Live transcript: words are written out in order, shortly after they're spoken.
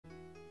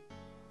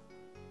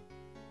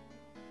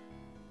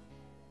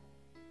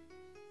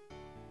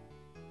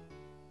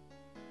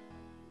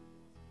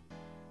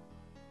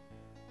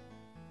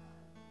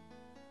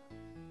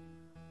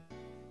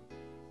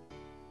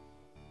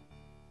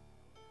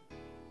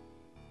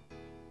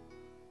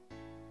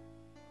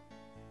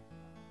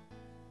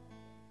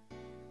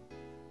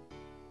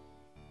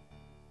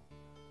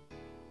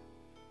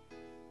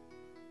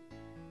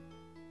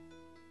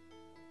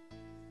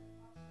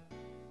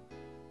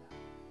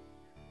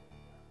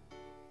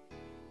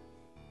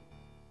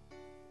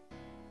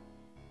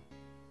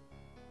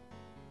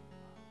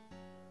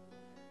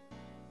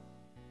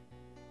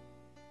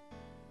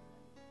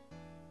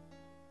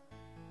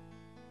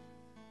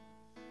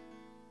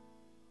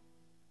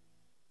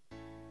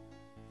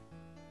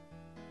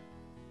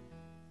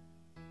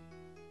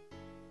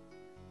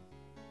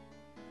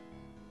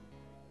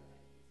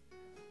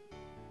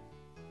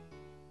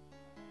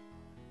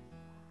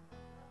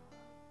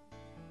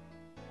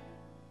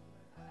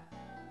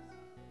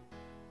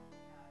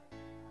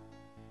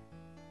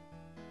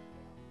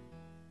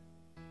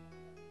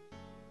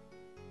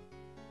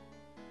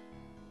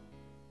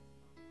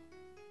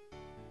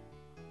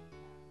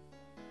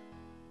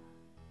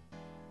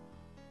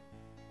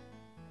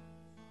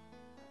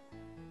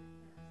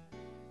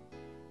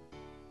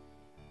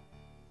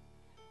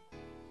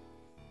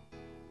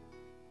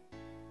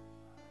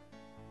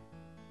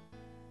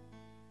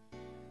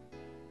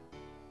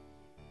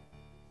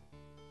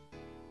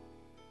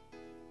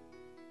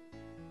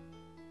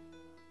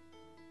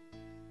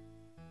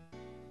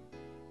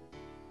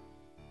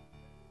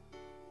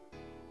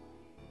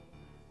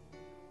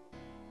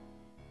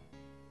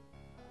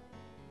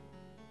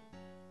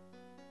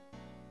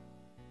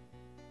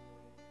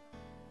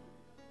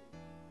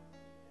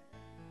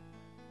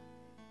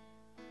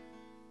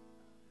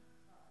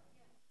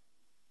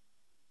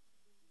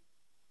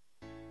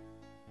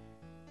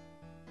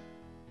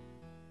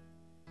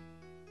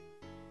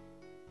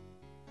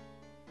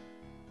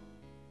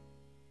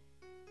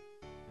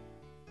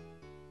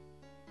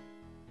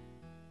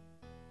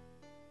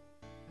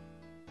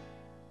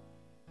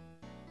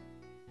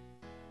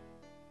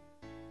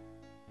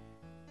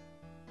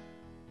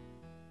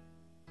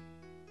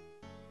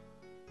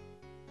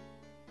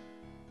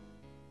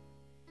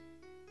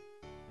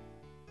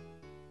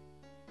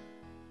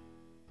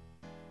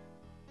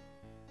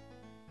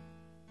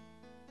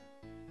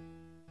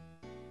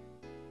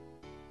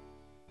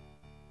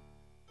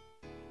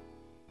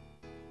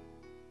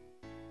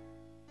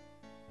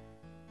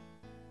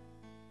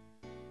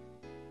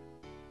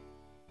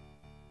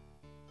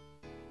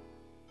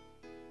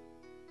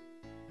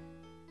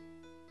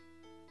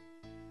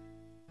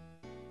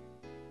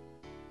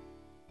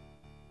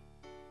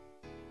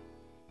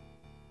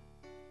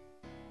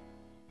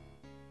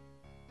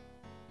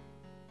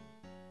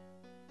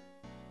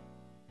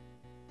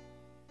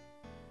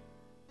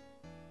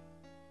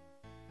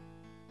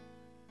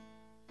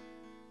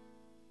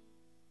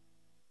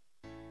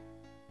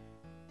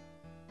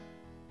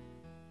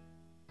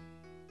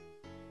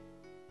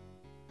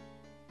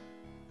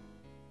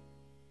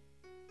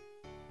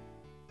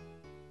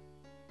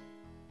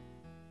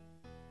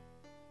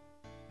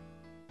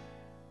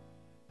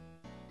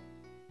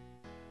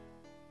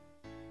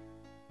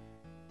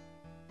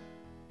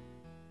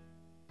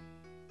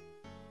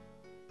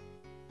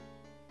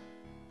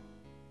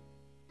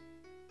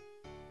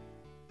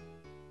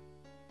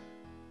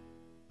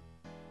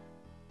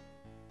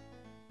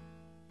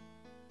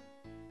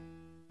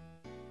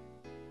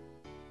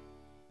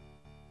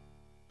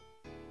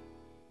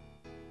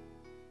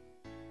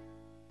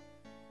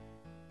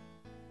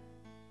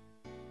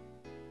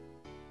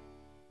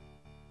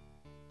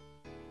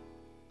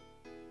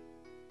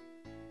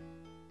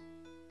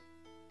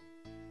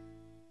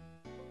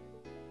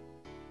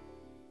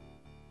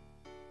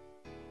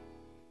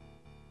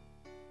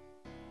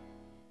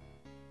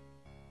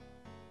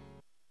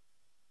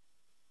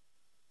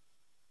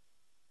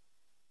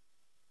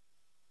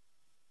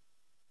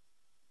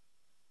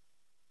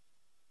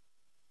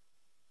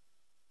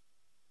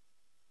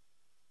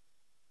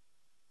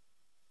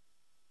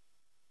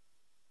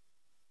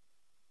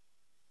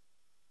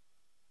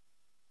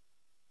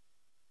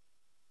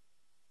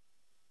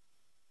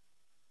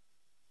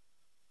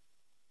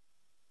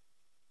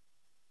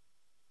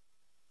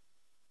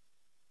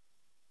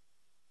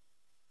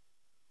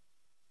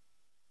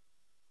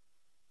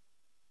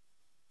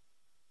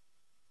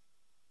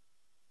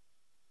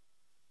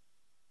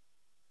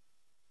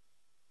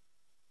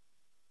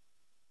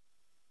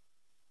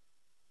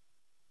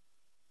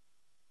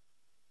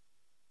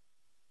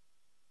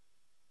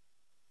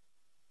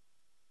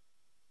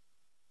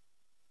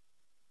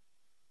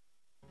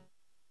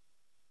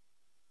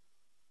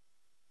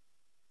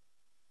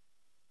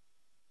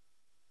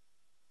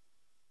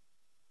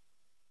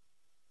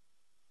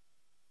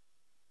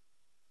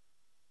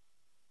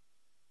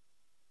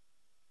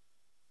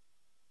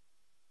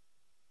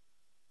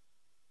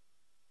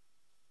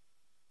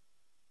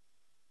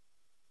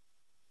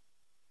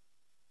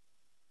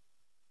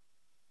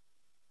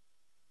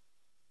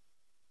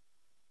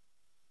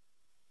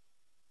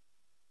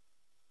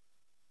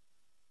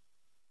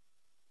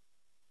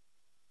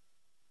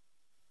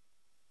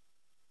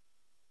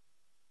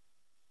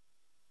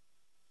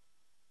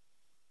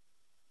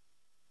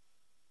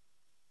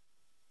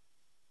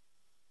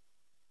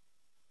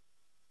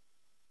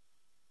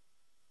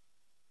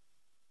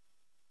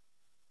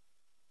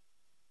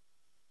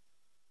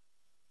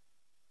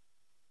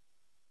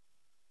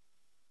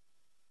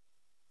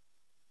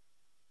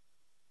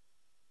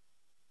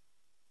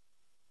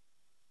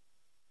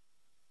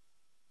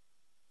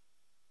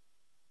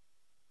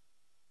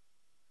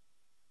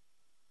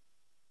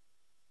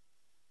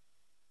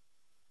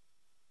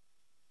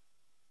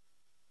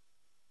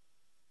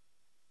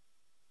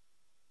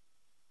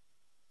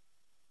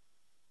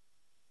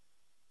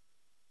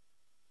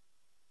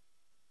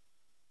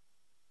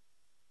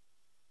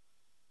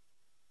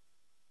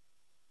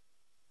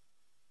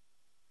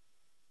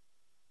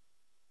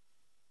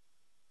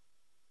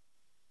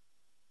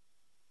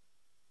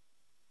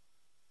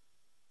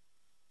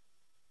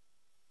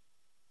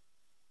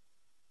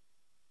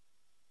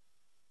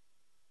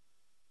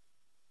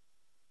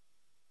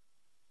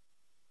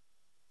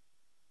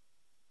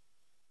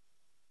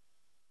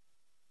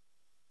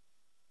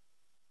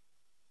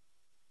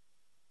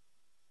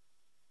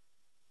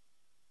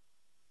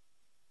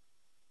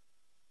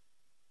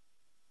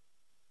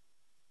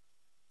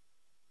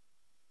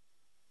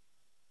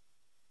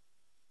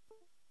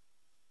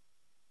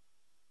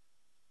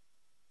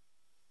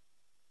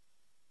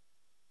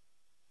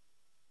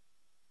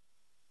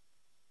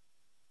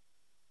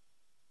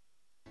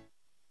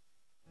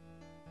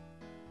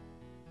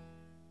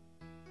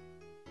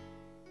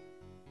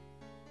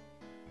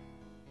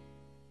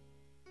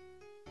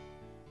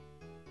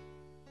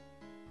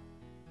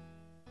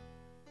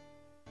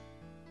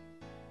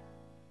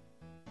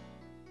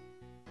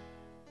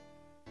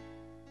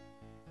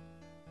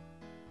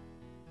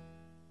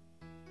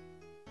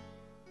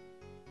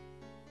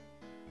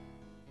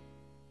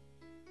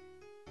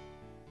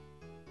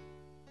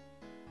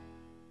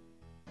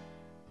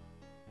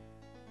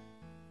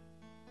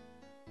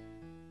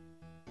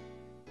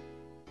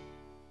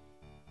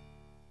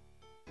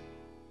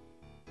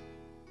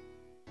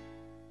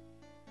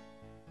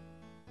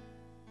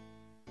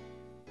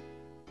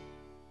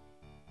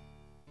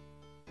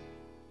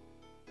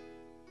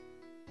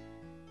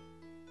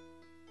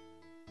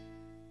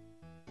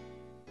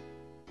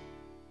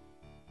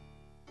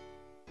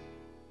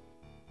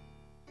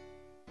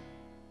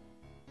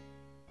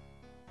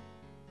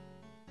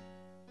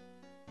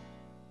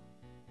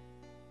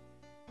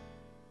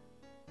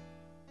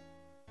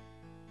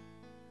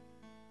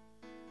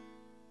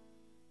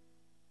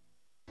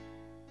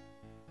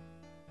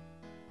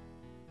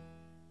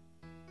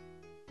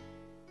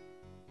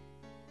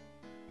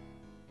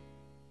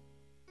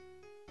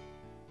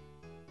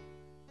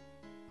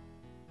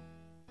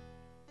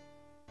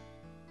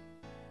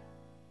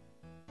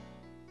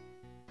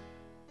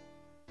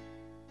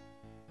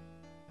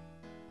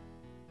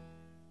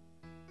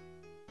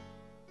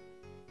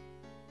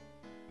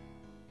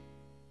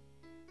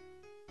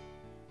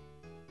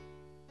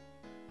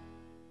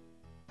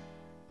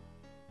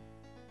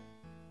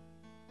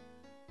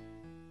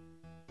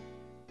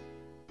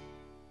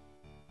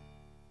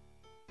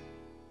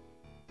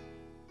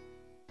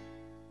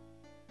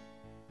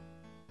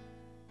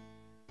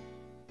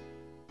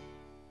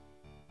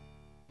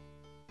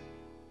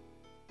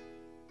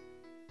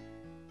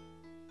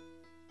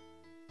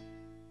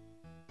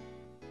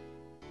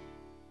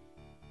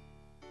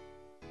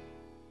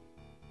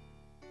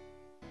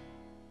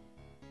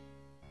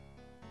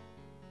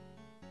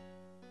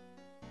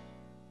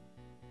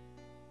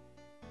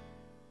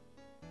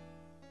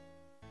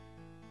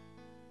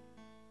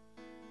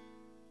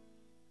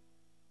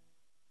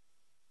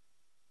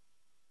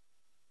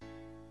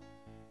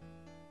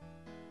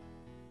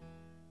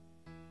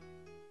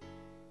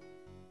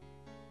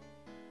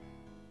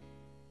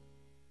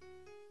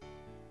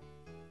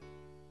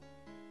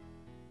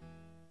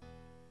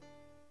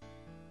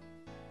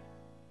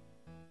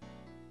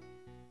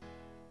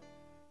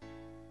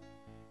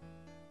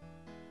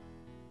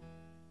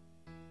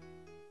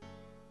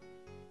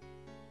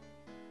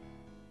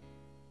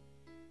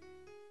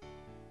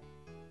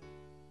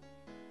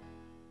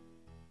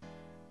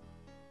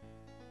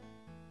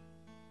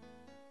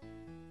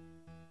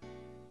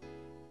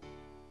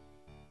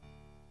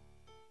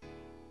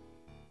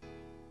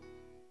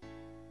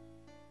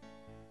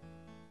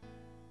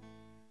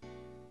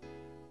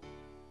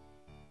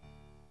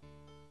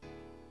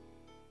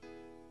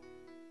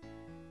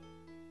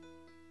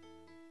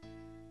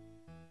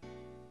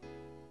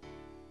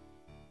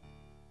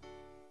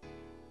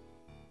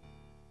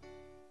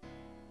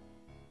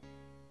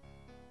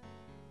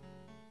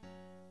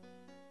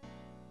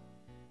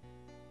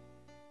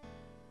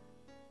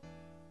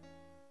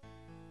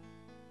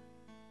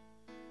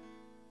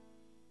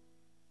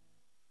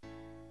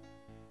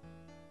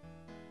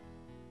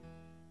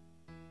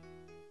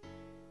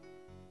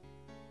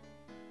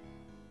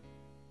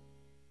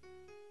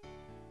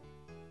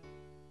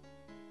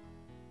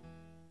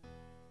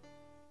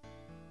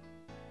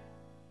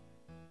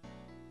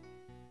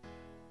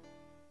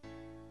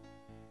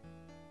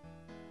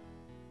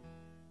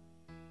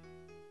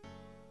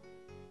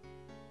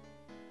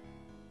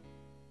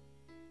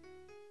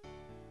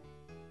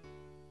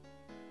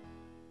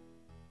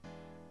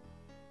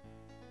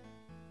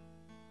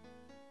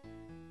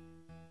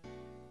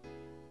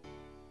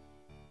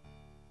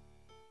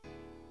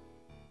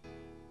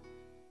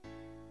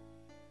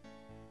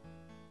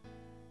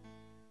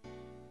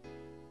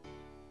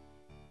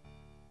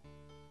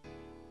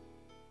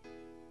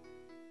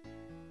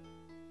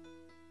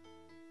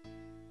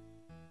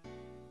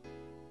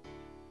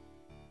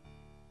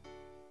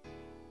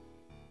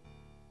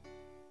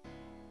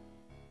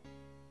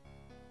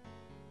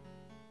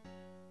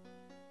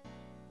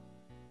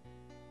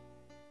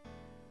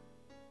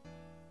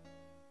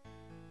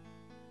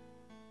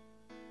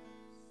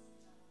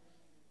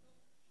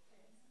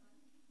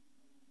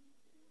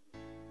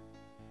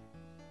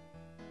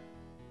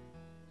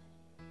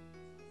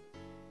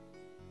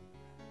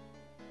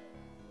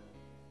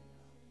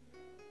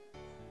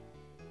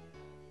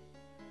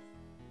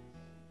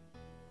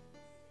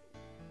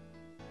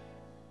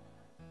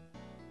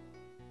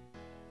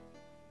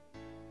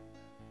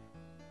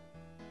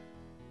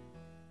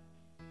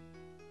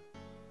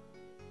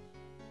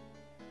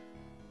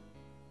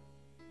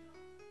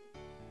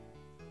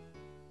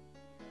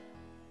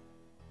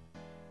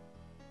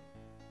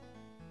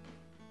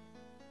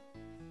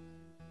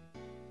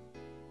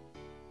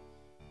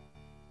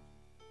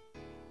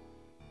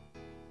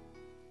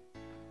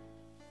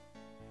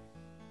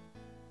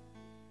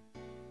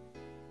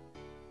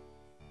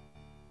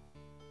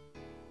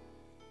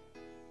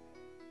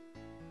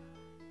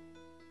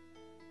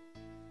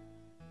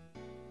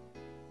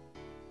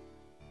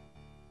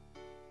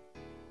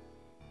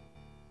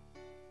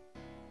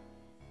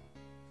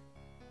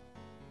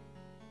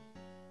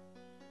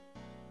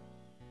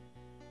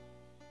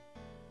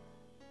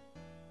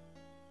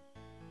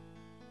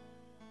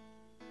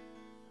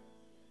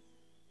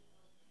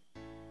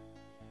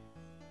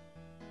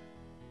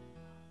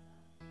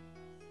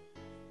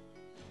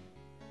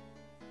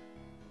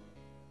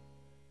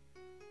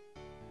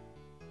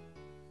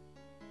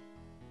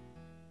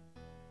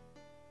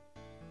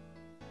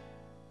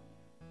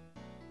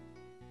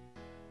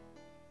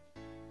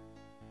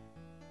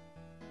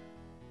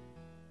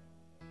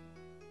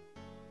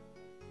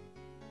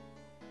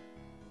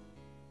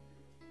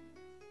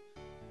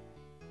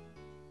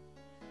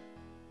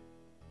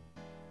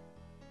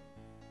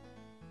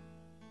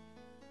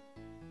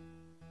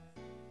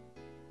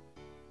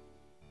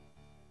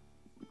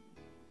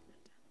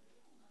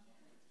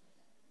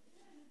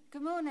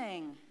Good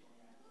morning.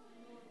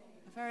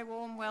 A very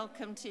warm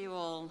welcome to you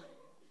all,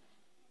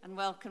 and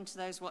welcome to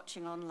those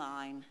watching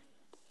online.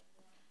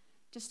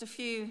 Just a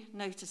few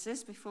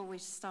notices before we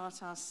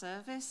start our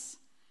service.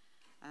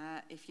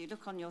 If you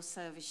look on your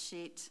service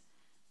sheet,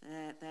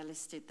 they're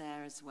listed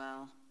there as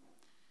well.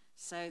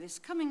 So this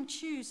coming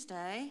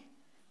Tuesday,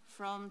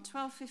 from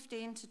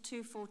 12:15 to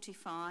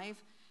 2:45,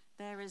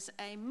 there is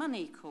a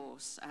money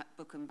course at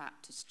Bookham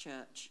Baptist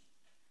Church.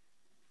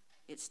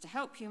 It's to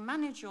help you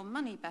manage your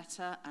money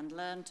better and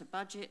learn to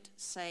budget,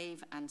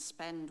 save and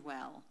spend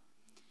well.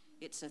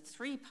 It's a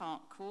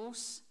 3-part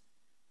course,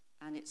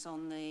 and it's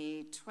on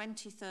the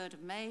 23rd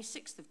of May,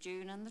 6th of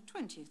June and the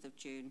 20th of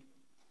June.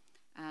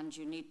 And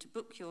you need to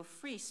book your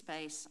free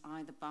space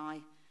either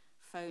by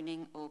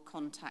phoning or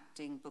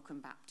contacting Bookham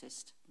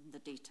Baptist. The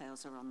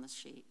details are on the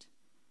sheet.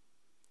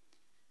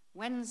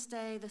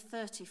 Wednesday the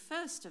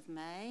 31st of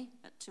May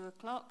at 2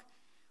 o'clock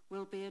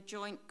will be a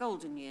joint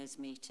Golden Years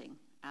meeting,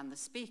 and the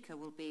speaker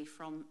will be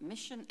from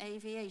Mission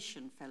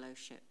Aviation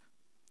Fellowship,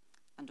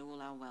 and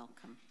all are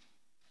welcome.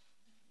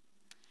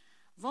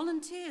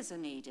 Volunteers are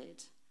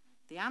needed.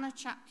 The Anna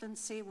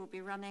Chaplaincy will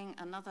be running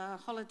another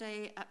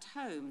holiday at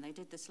home. They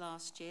did this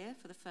last year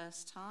for the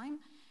first time,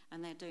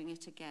 and they're doing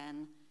it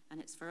again, and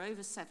it's for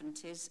over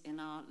 70s in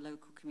our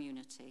local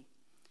community.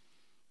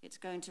 It's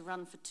going to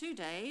run for 2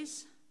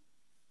 days,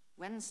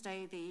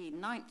 Wednesday the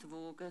 9th of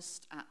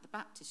August at the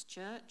Baptist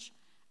Church,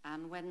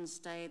 and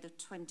Wednesday the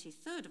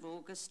 23rd of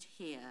August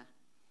here.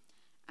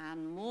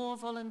 And more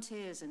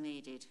volunteers are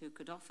needed who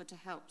could offer to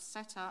help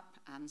set up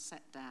and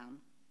set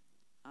down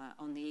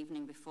on the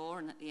evening before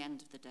and at the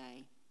end of the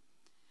day.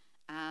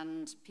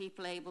 And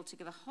people able to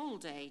give a whole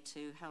day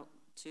to help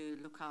to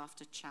look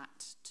after,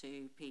 chat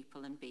to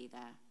people and be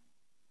there.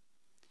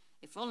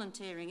 If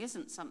volunteering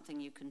isn't something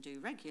you can do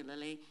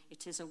regularly,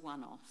 it is a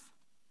one-off.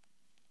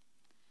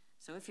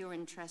 So if you're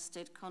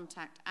interested,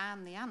 contact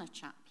Anne, the Anna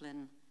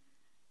Chaplain,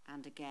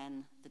 and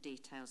again, the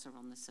details are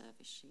on the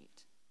service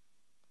sheet.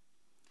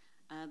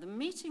 The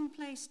Meeting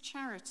Place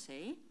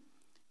charity,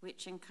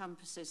 which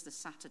encompasses the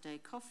Saturday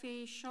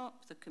coffee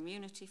shop, the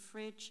community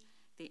fridge,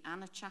 the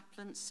Anna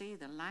Chaplaincy,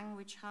 the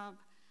language hub,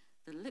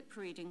 the lip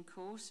reading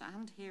course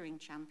and hearing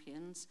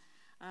champions,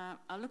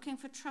 are looking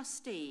for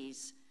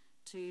trustees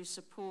to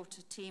support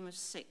a team of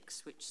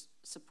 6 which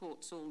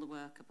supports all the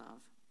work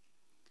above.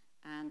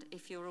 And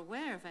if you're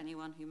aware of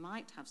anyone who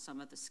might have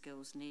some of the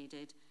skills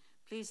needed,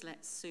 please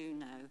let Sue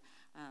know,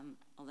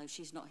 although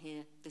she's not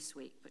here this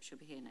week, but she'll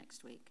be here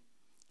next week.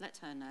 Let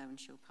her know and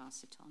she'll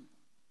pass it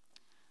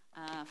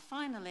on.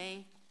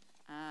 Finally,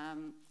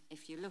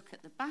 if you look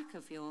at the back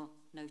of your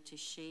notice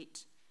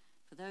sheet,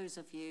 for those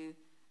of you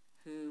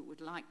who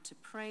would like to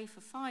pray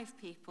for 5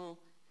 people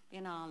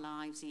in our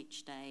lives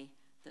each day,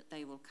 that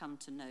they will come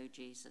to know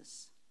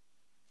Jesus.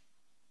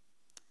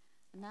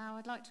 And now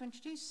I'd like to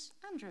introduce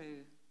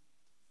Andrew.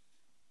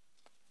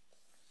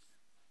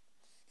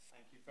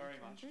 Thank you very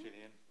much,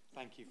 Gillian.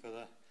 Thank you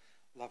for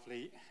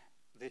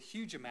the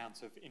huge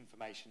amount of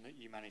information that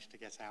you managed to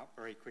get out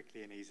very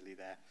quickly and easily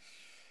there.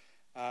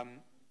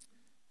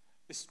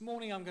 This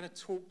morning I'm going to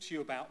talk to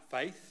you about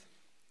faith,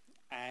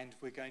 and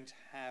we're going to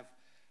have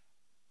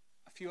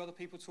a few other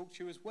people talk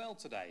to you as well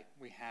today.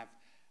 We have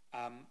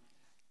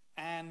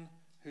Anne,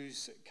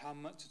 who's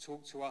come to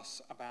talk to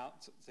us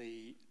about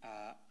the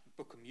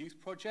Bookham Youth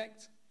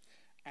Project,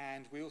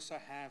 and we also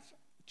have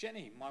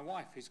Jenny, my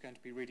wife, who's going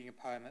to be reading a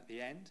poem at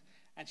the end,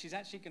 and she's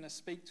actually going to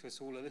speak to us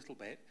all a little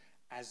bit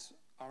as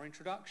our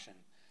introduction.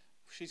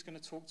 She's going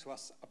to talk to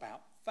us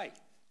about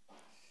faith.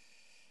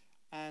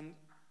 And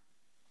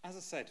as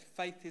I said,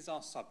 faith is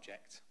our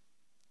subject.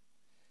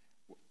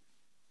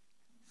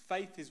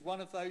 Faith is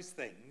one of those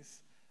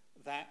things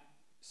that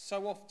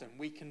so often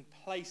we can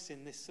place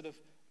in this sort of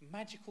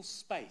magical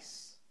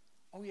space.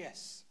 Oh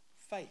yes,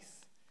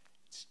 faith.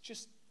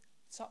 It's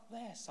up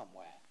there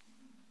somewhere.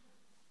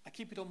 I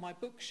keep it on my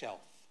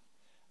bookshelf,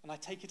 and I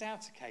take it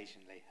out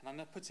occasionally, and then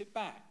I put it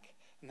back,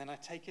 and then I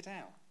take it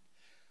out.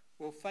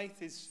 Well,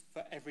 faith is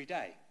for every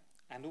day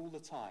and all the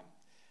time.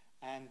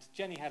 And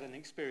Jenny had an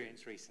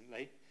experience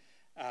recently,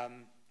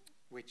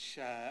 which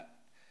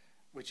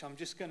I'm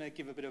just going to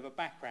give a bit of a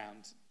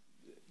background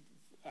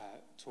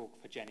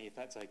talk for Jenny, if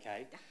that's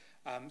okay.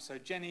 So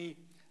Jenny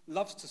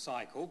loves to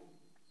cycle.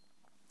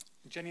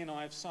 Jenny and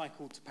I have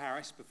cycled to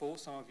Paris before.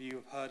 Some of you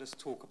have heard us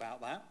talk about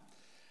that.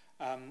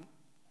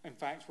 In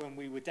fact, when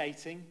we were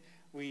dating,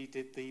 we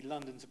did the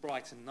London to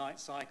Brighton night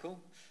cycle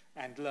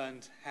and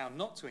learned how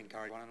not to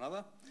encourage one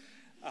another.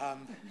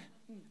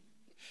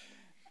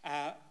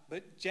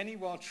 But Jenny,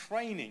 while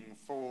training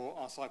for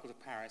our cycle to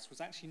Paris,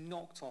 was actually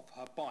knocked off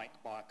her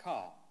bike by a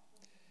car.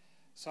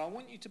 So I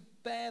want you to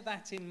bear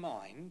that in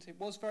mind. It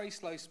was very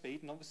slow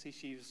speed, and obviously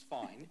she was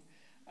fine.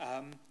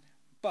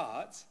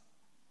 But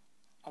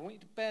I want you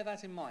to bear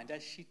that in mind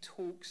as she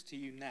talks to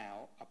you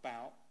now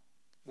about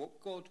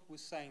what God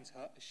was saying to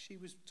her as she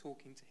was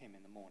talking to him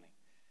in the morning.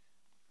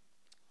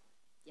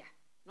 Yeah,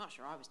 I'm not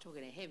sure I was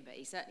talking to him, but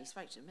he certainly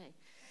spoke to me.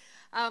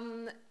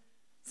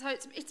 So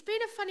it's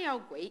been a funny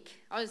old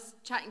week. I was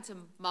chatting to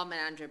Mum and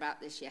Andrew about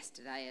this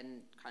yesterday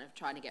and kind of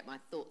trying to get my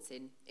thoughts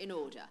in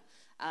order.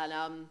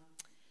 And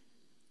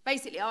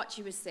basically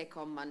Archie was sick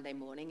on Monday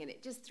morning and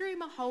it just threw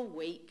my whole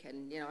week,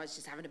 and I was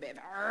just having a bit of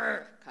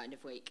a kind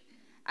of week.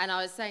 And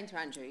I was saying to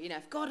Andrew,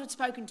 if God had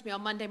spoken to me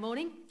on Monday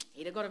morning,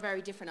 he'd have got a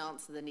very different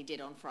answer than he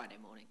did on Friday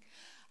morning.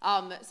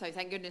 So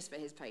thank goodness for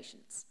his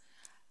patience.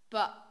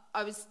 But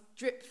I was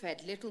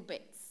drip-fed little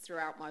bits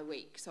throughout my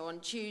week. So on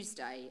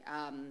Tuesday,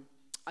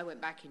 I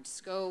went back into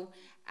school,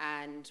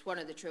 and one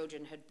of the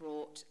children had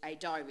brought a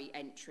diary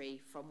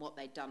entry from what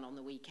they'd done on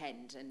the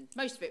weekend. And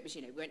most of it was,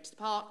 we went to the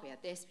park, we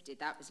had this, we did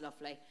that, it was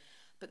lovely.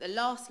 But the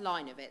last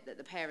line of it that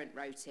the parent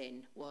wrote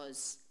in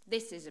was,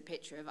 "This is a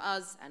picture of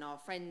us and our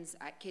friends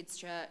at Kids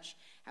Church,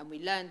 and we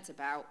learnt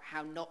about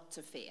how not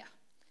to fear."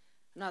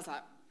 And I was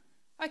like,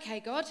 okay,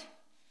 God,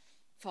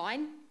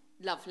 fine,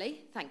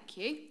 lovely, thank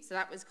you. So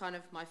that was kind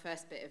of my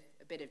first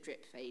bit of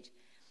drip feed.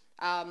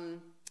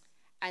 And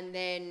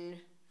then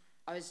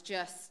I was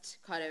just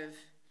kind of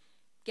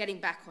getting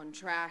back on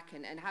track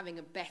and having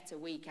a better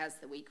week as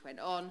the week went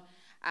on.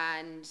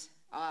 And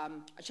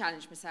I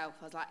challenged myself.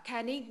 I was like, okay,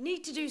 I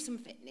need to do some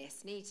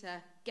fitness, need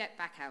to get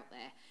back out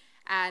there.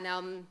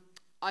 And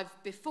I've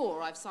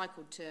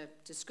cycled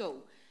to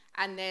school,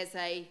 and there's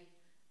a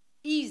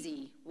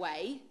easy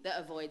way that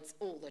avoids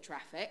all the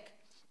traffic,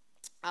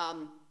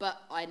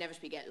 but I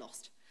inevitably get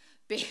lost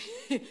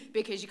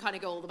because you kind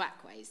of go all the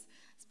back ways.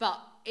 But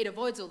it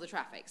avoids all the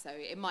traffic, so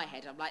in my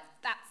head I'm like,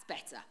 that's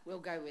better, we'll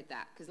go with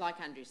that. Because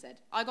like Andrew said,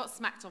 I got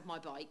smacked off my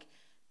bike.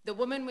 The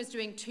woman was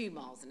doing 2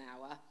 miles an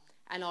hour,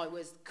 and I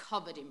was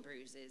covered in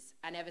bruises.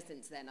 And ever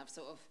since then, I've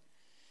sort of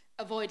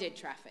avoided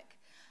traffic.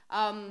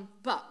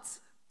 But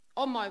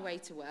on my way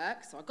to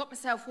work, so I got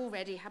myself all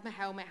ready, had my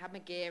helmet, had my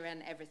gear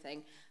and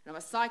everything, and I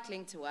was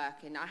cycling to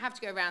work, and I have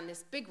to go around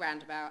this big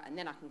roundabout, and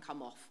then I can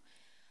come off.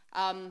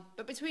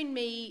 But between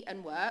me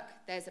and work,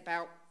 there's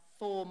about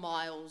 4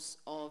 miles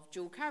of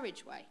dual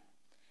carriageway.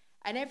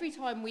 And every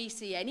time we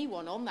see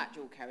anyone on that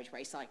dual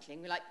carriageway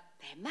cycling, we're like,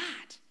 they're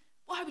mad.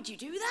 Why would you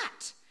do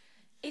that?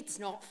 It's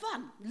not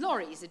fun.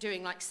 Lorries are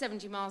doing like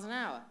 70 miles an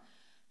hour.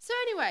 So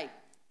anyway,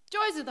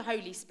 joys of the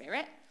Holy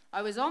Spirit.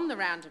 I was on the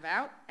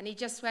roundabout, and he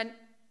just went,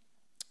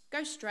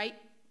 go straight,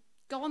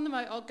 go on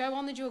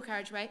the dual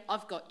carriageway,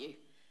 I've got you.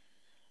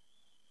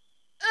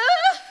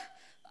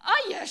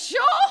 Are you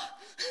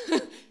sure?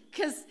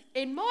 Because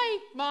in my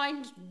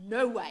mind,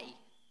 no way.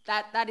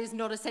 That is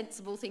not a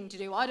sensible thing to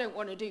do. I don't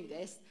want to do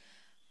this.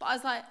 But I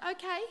was like,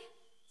 okay,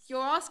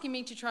 you're asking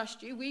me to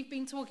trust you. We've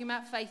been talking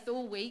about faith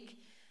all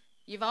week.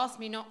 You've asked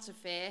me not to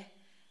fear.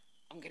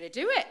 I'm going to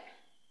do it.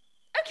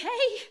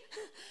 Okay.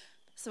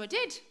 So I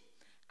did.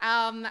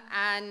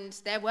 And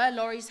there were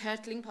lorries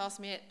hurtling past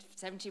me at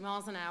 70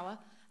 miles an hour.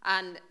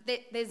 And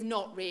there's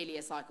not really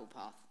a cycle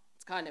path.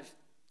 It's kind of,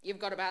 you've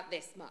got about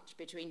this much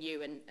between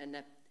you and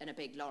a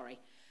big lorry,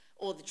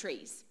 or the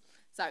trees.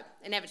 So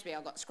inevitably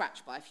I got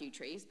scratched by a few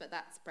trees, but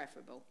that's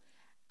preferable.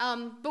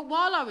 But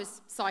while I was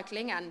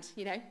cycling and,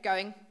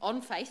 going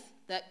on faith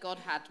that God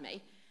had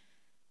me,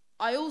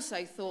 I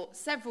also thought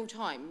several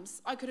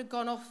times I could have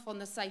gone off on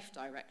the safe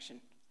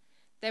direction.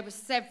 There were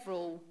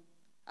several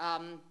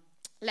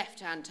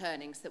left-hand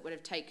turnings that would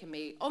have taken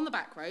me on the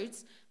back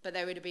roads, but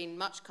they would have been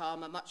much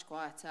calmer, much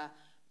quieter.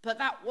 But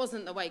that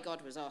wasn't the way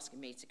God was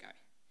asking me to go.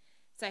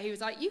 So he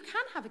was like, you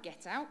can have a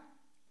get out,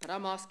 but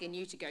I'm asking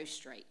you to go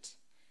straight.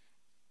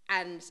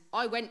 And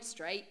I went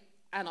straight,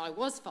 and I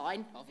was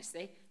fine,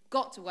 obviously.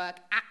 Got to work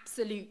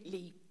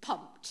absolutely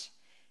pumped,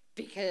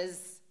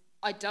 because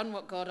I'd done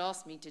what God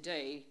asked me to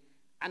do,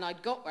 and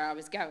I'd got where I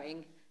was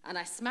going, and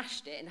I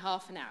smashed it in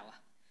half an hour.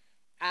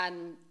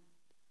 And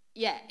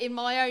yeah, in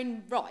my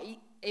own right,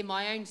 in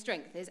my own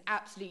strength, there's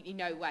absolutely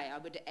no way I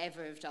would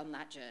ever have done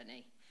that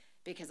journey,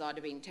 because I'd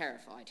have been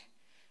terrified.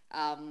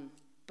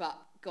 But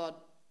God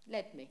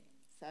led me.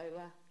 So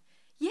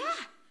yeah,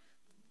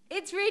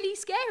 it's really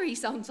scary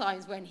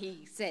sometimes when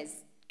he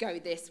says, go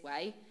this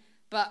way.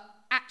 But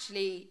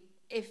actually,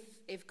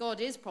 if God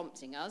is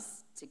prompting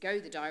us to go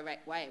the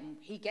direct way and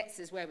he gets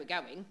us where we're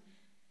going,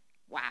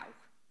 wow,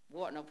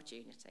 what an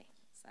opportunity.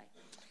 So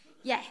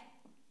yeah,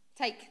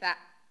 take that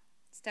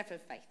step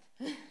of faith.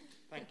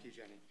 Thank you,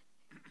 Jenny.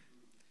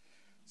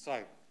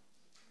 So,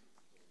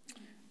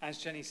 as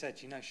Jenny said,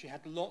 she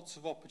had lots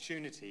of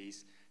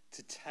opportunities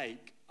to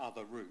take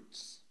other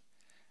routes.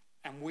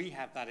 And we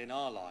have that in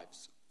our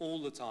lives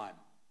all the time.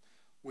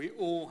 We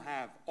all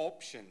have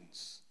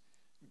options.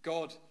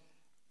 God,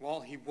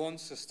 while he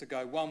wants us to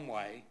go one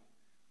way,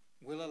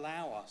 will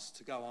allow us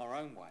to go our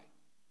own way.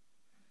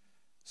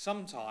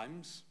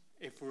 Sometimes,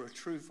 if we're a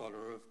true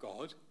follower of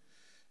God,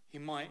 he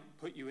might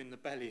put you in the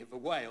belly of a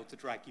whale to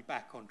drag you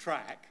back on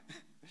track.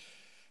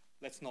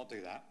 Let's not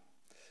do that.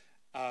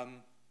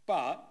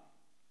 But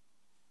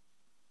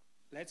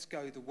let's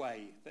go the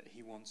way that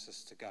he wants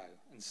us to go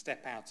and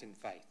step out in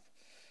faith.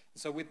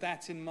 So with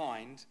that in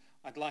mind,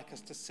 I'd like us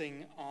to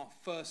sing our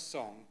first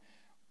song,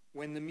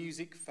 When the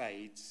Music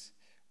Fades,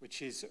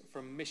 which is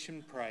from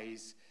Mission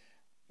Praise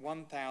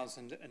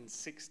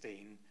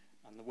 1016.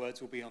 and the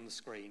words will be on the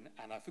screen.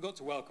 And I forgot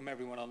to welcome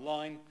everyone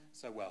online,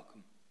 so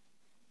welcome.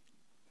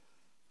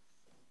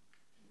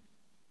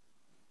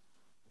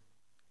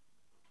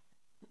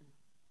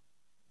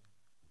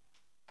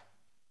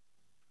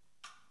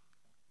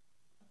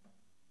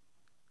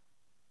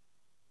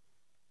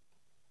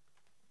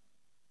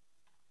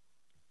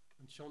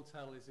 And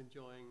Chantal is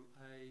enjoying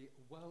a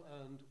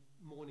well-earned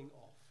morning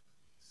off.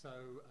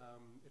 So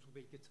it'll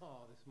be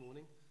guitar this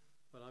morning,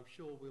 but I'm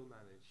sure we'll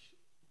manage.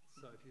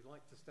 So if you'd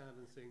like to stand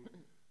and sing,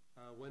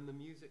 When the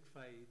Music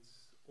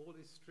Fades, All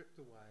is Stripped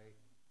Away,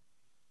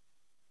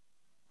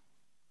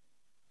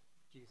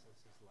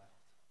 Jesus is left.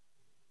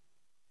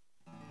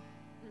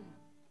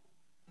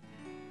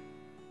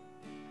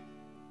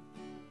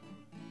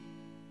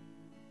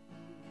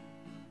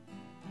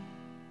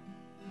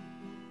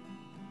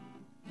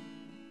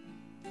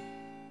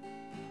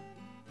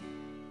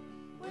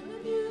 When the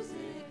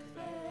music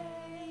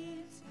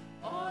fades,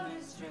 all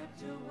is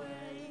stripped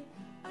away,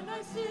 and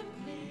I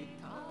simply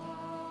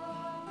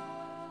come,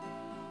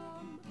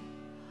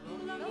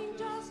 longing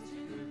just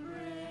to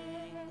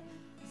bring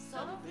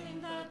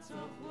something that's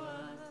of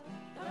worth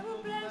that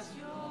will bless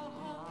your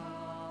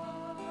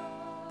heart.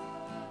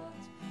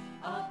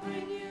 I'll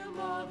bring you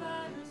more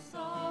than a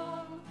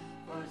song,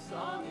 for a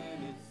song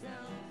in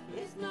itself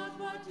is not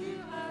what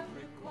you have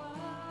required.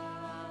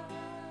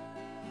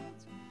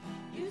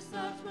 You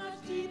search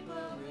much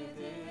deeper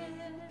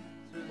within,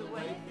 through the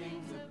way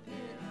things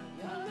appear.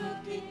 You're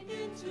looking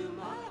into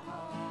my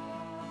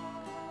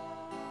heart.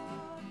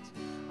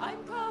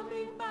 I'm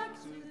coming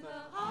back to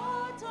the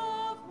heart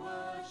of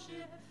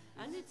worship,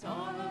 and it's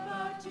all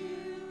about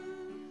you,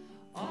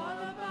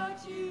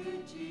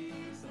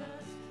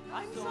 Jesus.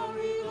 I'm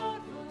sorry,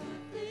 Lord, for the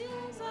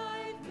things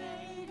I've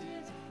made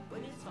it,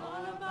 when it's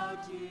all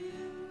about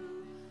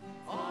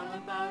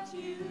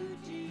you,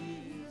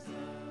 Jesus.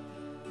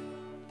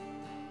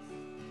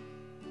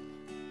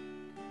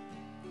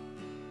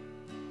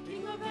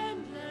 King of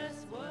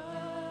endless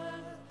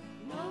worth,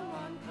 no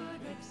one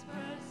could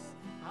express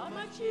how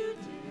much you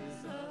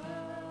deserve.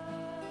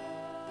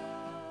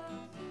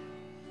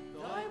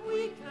 Though I'm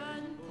weak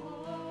and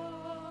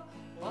poor,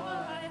 all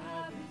I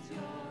have is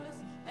yours,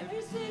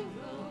 every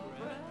single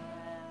breath.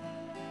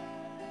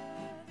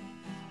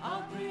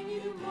 I'll bring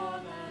you more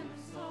than a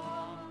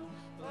song,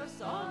 for a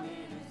song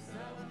in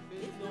itself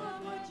is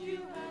not what you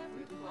have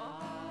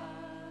required.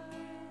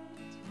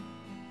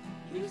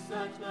 You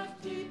search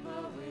much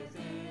deeper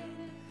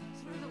within,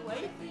 through the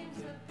way things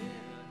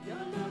appear.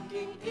 You're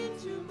looking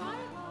into my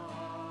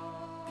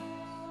heart.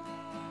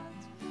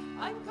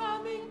 I'm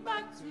coming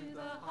back to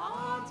the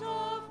heart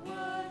of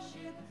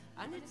worship,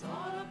 and it's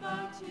all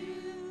about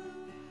you,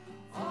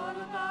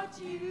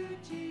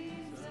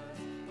 Jesus.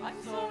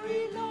 I'm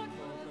sorry, Lord,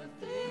 for the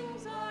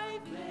things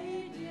I've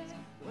made it,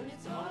 when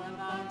it's all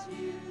about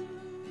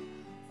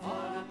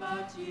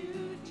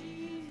you,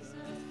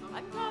 Jesus.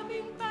 I'm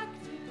coming back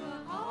to the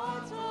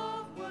heart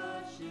of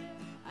worship,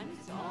 and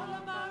it's all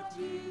about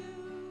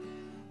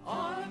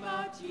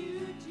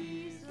you,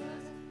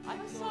 Jesus.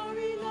 I'm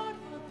sorry, Lord,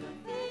 for the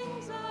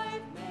things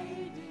I've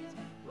made it,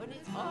 when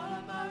it's all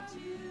about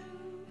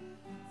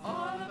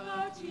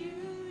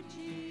you,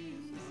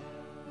 Jesus.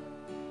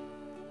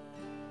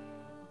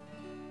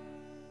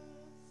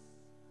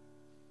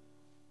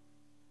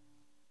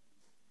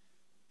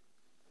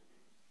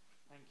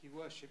 Thank you,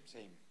 worship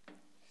team.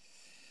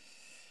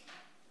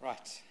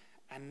 Right,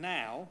 and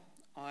now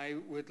I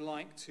would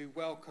like to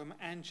welcome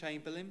Anne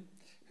Chamberlain,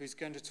 who's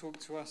going to talk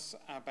to us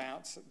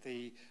about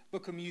the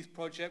Bookham Youth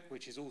Project,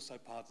 which is also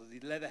part of the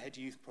Leatherhead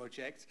Youth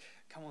Project.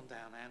 Come on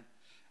down, Anne.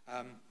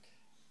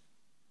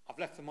 I've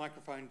left the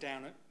microphone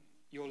down at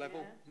your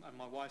level and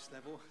my wife's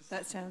level.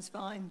 That sounds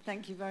fine.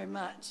 Thank you very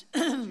much. Do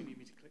you need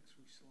me to click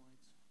through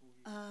slides for you?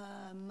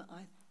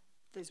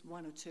 There's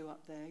one or two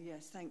up there.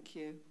 Yes, thank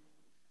you.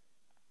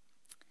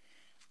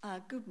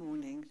 Good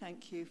morning.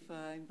 Thank you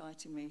for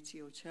inviting me to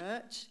your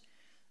church.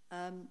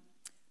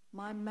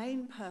 My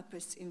main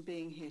purpose in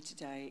being here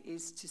today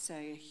is to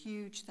say a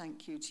huge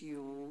thank you to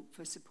you all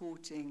for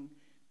supporting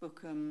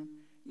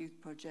Bookham Youth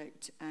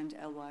Project and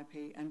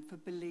LYP and for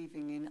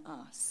believing in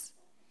us.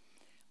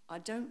 I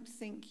don't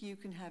think you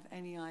can have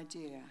any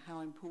idea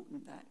how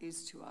important that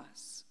is to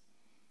us.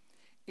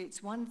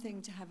 It's one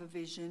thing to have a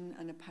vision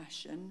and a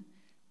passion,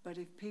 but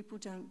if people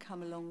don't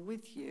come along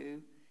with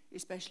you,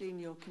 especially in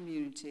your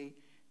community,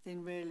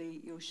 then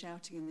really you're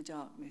shouting in the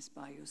darkness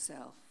by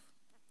yourself.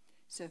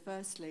 So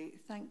firstly,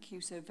 thank you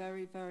so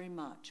very, very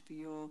much for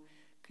your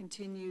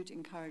continued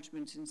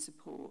encouragement and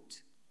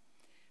support.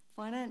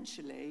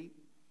 Financially,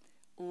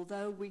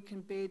 although we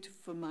can bid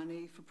for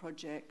money for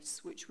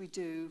projects, which we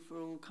do for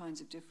all kinds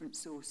of different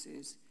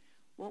sources,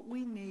 what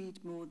we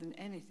need more than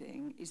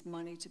anything is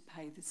money to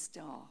pay the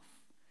staff.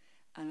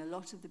 And a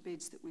lot of the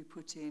bids that we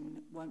put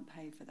in won't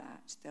pay for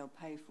that. They'll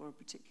pay for a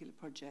particular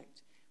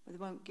project, but they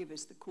won't give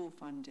us the core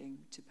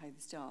funding to pay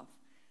the staff.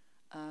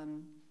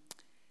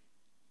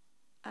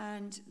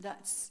 And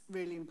that's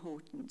really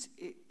important.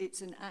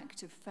 It's an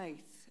act of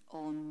faith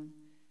on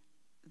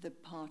the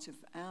part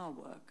of our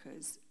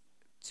workers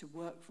to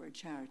work for a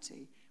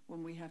charity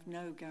when we have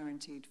no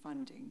guaranteed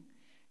funding.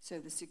 So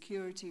the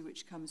security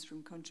which comes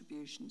from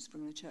contributions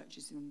from the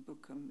churches in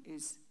Bookham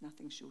is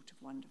nothing short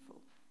of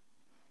wonderful.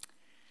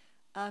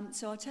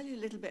 So I'll tell you a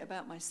little bit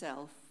about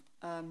myself.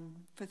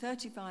 For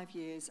 35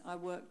 years, I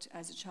worked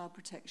as a child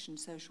protection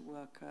social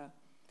worker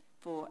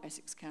for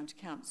Essex County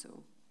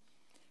Council.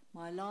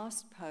 My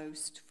last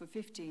post for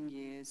 15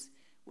 years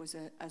was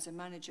as a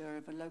manager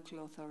of a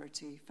local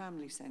authority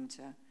family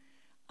centre,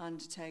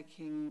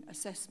 undertaking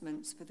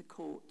assessments for the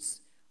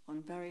courts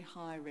on very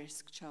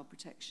high-risk child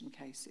protection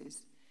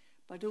cases,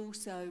 but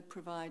also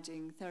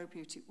providing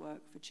therapeutic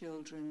work for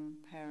children,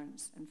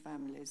 parents and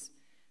families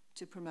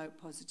to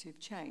promote positive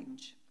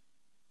change.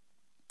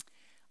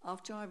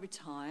 After I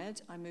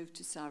retired, I moved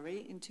to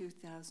Surrey in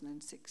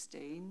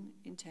 2016,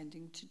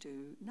 intending to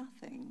do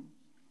nothing,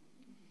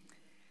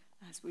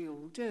 as we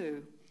all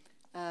do.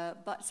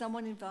 But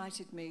someone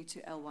invited me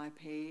to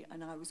LYP,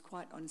 and I was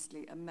quite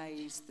honestly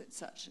amazed that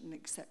such an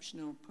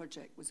exceptional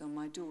project was on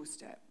my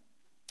doorstep.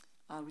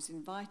 I was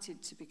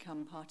invited to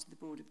become part of the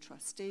Board of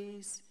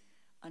Trustees,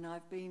 and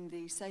I've been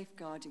the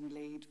safeguarding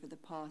lead for the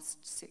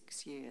past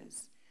 6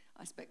 years.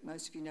 I expect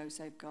most of you know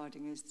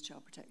safeguarding is the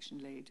child protection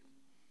lead.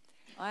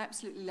 I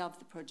absolutely love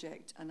the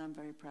project, and I'm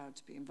very proud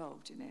to be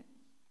involved in it.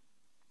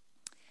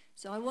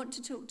 So I want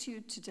to talk to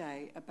you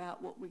today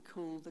about what we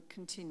call the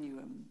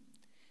continuum,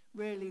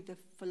 really the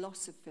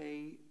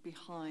philosophy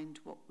behind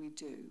what we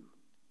do.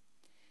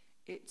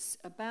 It's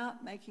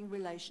about making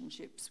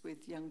relationships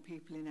with young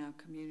people in our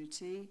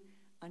community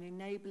and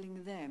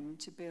enabling them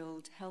to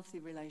build healthy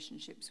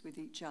relationships with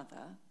each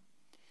other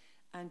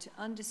and to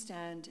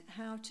understand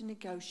how to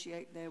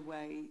negotiate their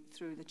way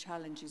through the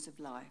challenges of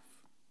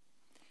life,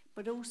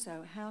 but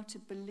also how to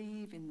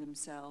believe in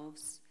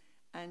themselves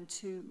and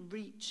to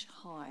reach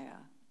higher,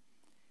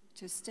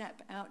 to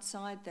step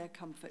outside their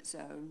comfort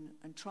zone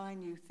and try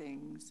new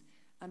things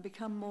and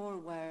become more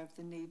aware of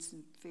the needs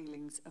and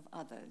feelings of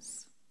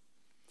others.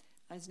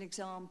 As an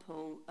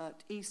example,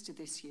 at Easter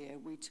this year,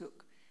 we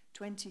took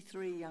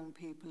 23 young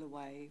people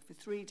away for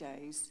 3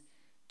 days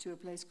to a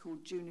place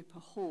called Juniper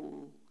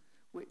Hall,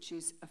 which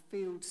is a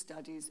field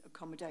studies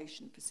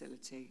accommodation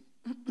facility.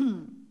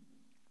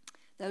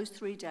 Those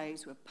 3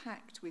 days were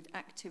packed with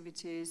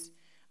activities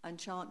and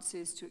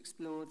chances to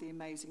explore the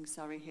amazing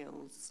Surrey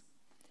Hills.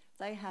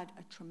 They had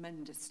a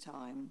tremendous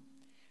time,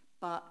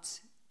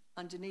 but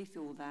underneath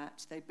all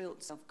that, they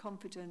built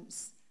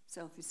self-confidence,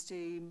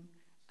 self-esteem,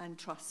 and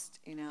trust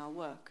in our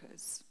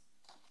workers.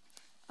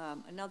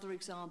 Another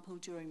example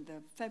during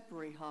the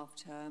February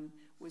half-term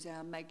was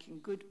our Making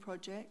Good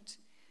project,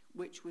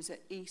 which was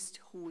at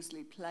East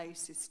Horsley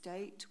Place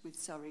Estate with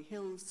Surrey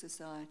Hills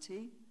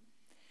Society.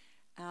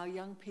 Our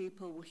young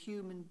people were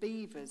human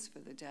beavers for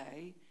the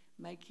day,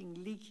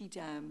 making leaky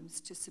dams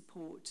to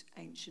support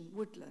ancient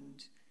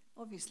woodland.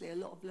 Obviously, a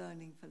lot of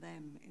learning for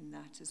them in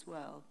that as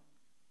well.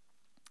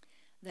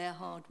 Their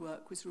hard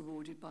work was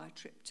rewarded by a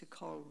trip to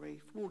Coral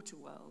Reef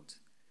Waterworld.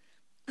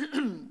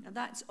 And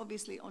that's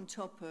obviously on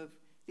top of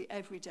the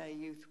everyday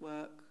youth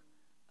work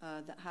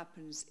that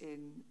happens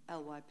in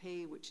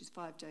LYP, which is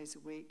 5 days a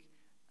week,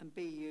 and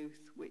B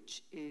Youth,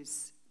 which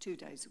is 2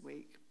 days a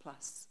week,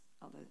 plus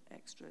other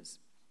extras.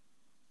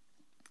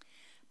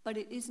 But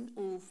it isn't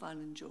all fun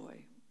and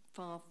joy,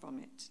 far from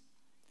it.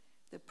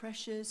 The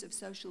pressures of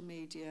social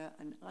media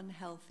and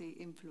unhealthy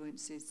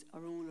influences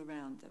are all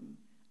around them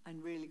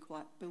and really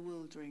quite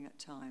bewildering at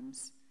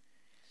times.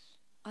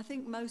 I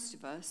think most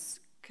of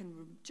us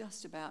can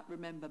just about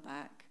remember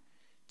back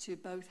to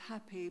both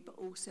happy but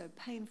also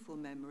painful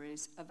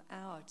memories of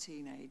our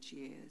teenage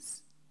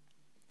years.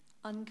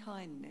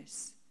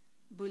 Unkindness,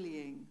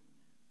 bullying,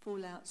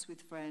 fallouts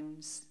with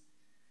friends,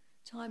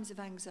 times of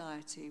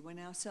anxiety when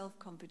our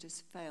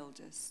self-confidence failed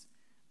us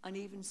and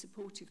even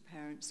supportive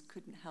parents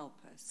couldn't help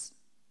us.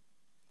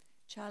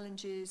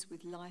 Challenges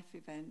with life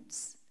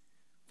events,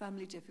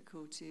 family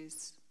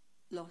difficulties,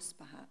 loss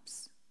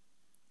perhaps.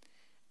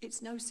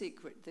 It's no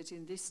secret that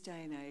in this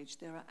day and age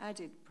there are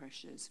added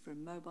pressures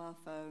from mobile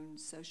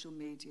phones, social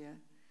media,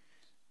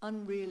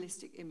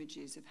 unrealistic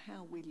images of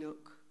how we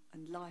look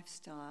and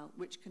lifestyle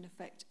which can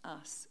affect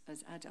us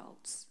as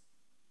adults.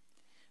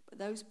 But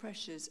those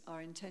pressures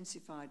are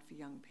intensified for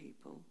young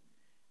people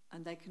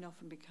and they can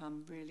often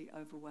become really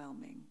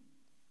overwhelming.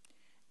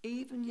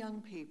 Even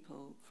young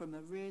people from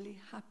a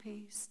really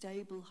happy,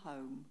 stable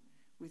home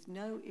with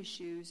no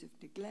issues of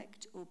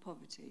neglect or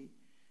poverty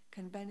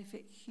can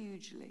benefit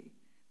hugely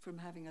from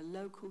having a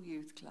local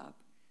youth club,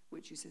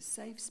 which is a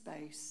safe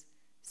space,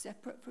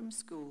 separate from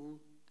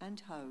school and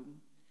home,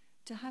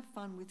 to have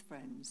fun with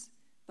friends,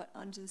 but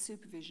under the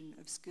supervision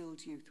of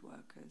skilled youth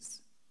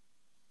workers.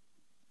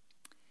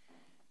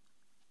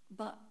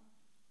 But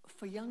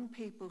for young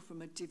people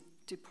from a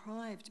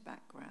deprived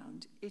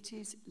background, it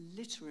is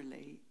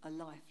literally a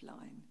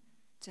lifeline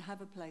to have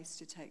a place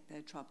to take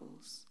their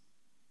troubles,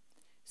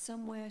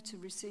 somewhere to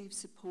receive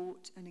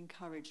support and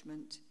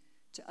encouragement,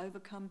 to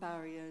overcome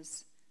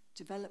barriers,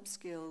 develop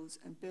skills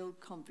and build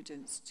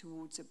confidence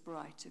towards a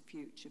brighter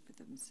future for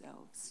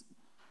themselves.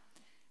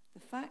 The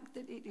fact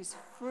that it is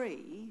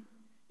free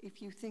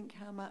if you think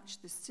how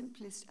much the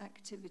simplest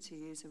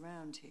activity is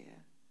around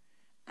here,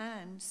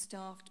 and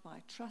staffed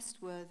by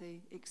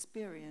trustworthy,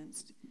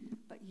 experienced,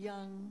 but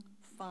young,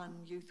 fun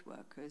youth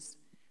workers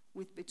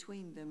with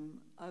between them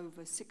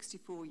over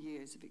 64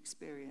 years of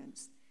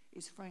experience,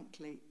 is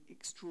frankly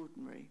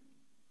extraordinary.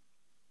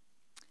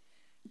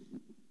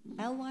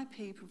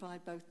 LYP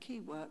provide both key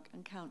work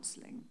and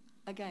counselling.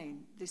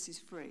 Again, this is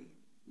free.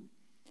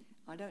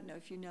 I don't know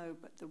if you know,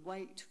 but the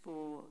wait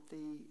for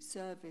the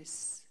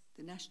service,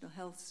 the National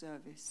Health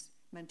Service,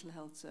 mental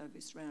health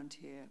service round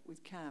here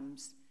with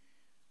CAMHS,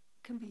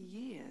 can be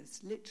years,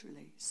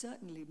 literally,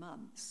 certainly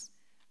months.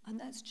 And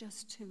that's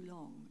just too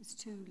long. It's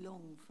too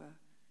long for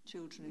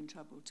children in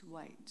trouble to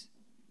wait.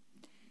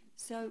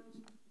 So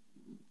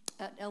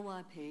at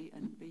LYP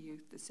and Be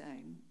Youth the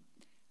same,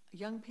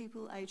 young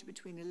people aged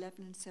between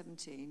 11 and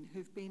 17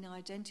 who've been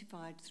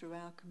identified through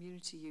our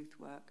community youth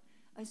work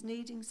as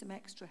needing some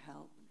extra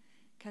help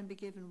can be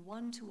given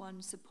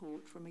one-to-one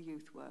support from a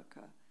youth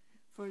worker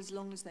for as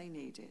long as they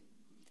need it.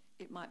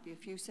 It might be a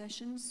few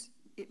sessions,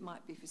 it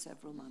might be for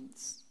several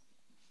months.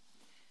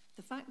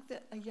 The fact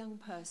that a young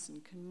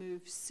person can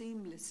move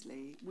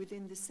seamlessly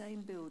within the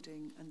same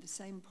building and the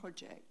same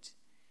project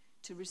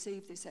to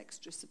receive this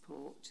extra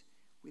support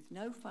with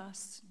no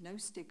fuss, no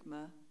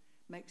stigma,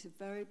 makes a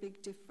very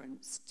big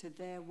difference to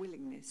their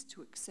willingness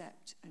to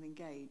accept and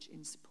engage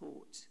in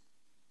support.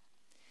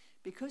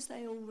 Because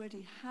they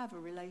already have a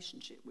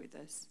relationship with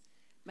us,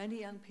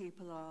 many young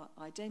people are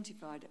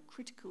identified at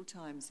critical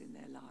times in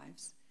their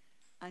lives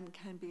and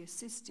can be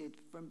assisted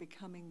from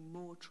becoming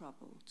more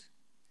troubled.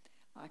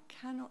 I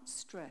cannot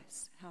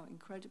stress how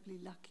incredibly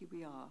lucky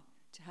we are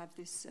to have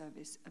this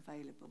service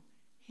available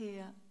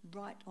here,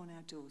 right on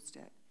our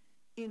doorstep,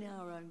 in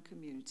our own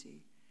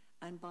community,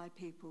 and by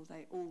people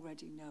they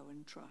already know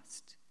and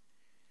trust.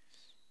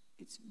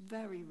 It's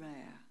very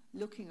rare,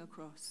 looking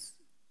across,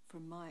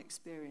 from my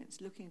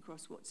experience, looking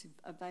across what's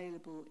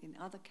available in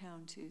other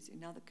counties,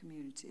 in other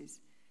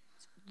communities,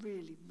 it's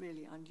really,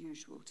 really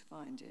unusual to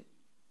find it.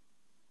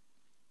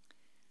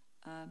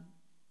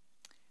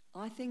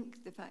 I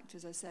think the fact,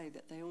 as I say,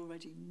 that they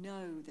already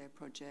know their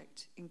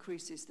project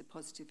increases the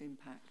positive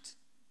impact.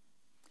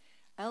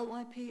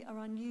 LYP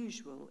are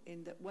unusual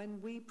in that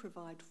when we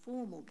provide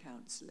formal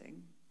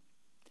counselling,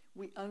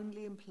 we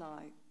only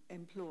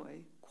employ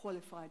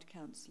qualified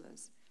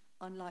counsellors,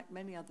 unlike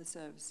many other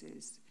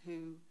services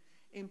who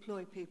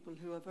employ people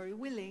who are very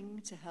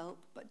willing to help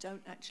but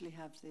don't actually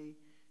have the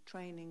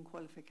training,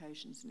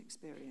 qualifications and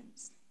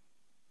experience.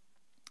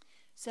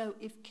 So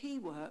if key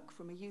work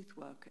from a youth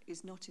worker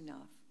is not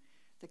enough,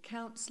 the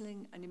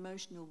counselling and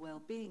emotional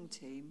well-being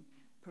team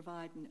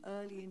provide an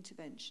early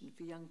intervention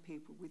for young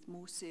people with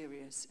more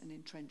serious and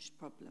entrenched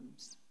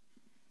problems.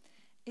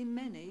 In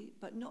many,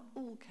 but not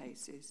all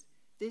cases,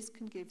 this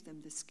can give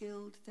them the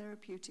skilled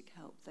therapeutic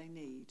help they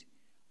need,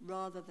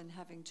 rather than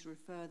having to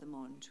refer them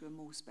on to a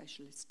more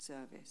specialist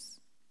service.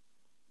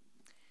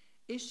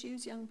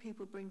 Issues young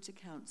people bring to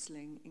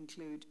counselling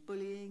include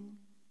bullying,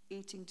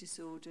 eating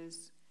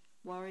disorders,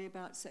 worry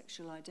about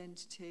sexual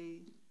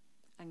identity,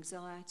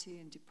 anxiety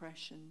and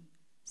depression,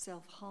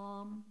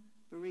 self-harm,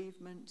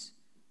 bereavement,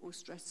 or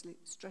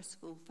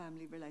stressful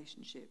family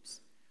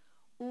relationships,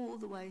 all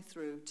the way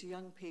through to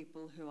young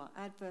people who are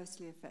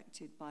adversely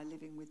affected by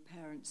living with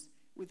parents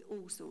with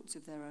all sorts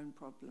of their own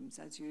problems,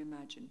 as you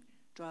imagine,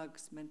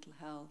 drugs, mental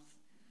health,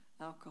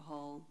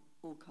 alcohol,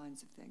 all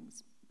kinds of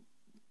things.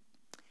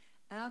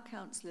 Our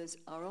counsellors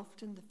are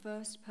often the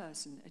first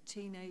person a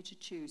teenager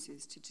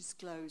chooses to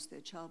disclose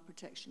their child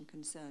protection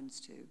concerns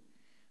to,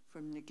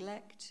 from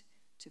neglect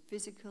to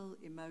physical,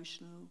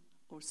 emotional,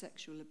 or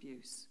sexual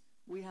abuse.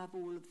 We have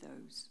all of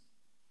those.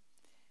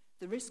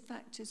 The risk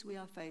factors we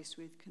are faced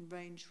with can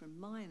range from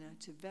minor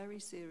to very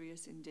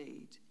serious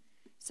indeed,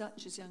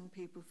 such as young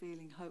people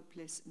feeling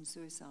hopeless and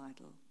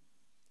suicidal.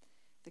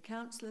 The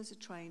counsellors are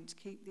trained to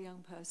keep the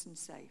young person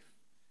safe,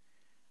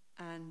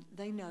 and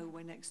they know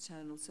when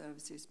external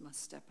services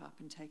must step up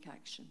and take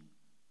action.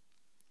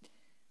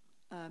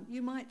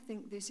 You might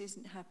think this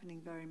isn't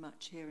happening very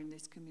much here in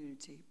this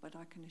community, but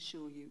I can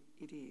assure you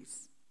it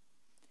is.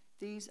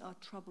 These are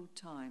troubled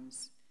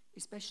times,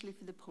 especially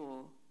for the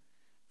poor,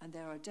 and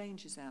there are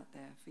dangers out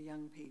there for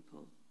young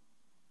people.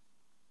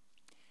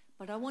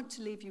 But I want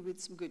to leave you with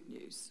some good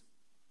news.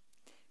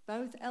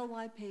 Both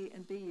LYP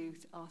and Be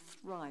Youth are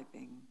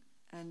thriving,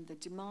 and the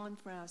demand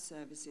for our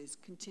services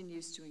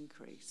continues to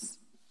increase.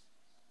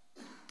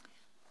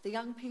 The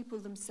young people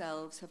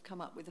themselves have come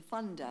up with a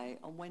fun day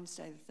on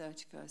Wednesday the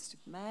 31st of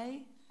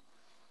May.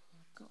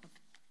 I've got a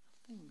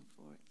thing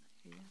for it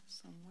here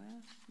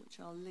somewhere, which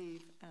I'll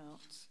leave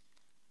out.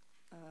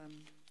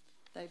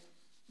 They've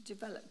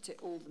developed it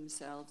all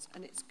themselves,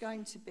 and it's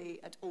going to be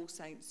at All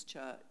Saints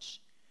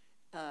Church.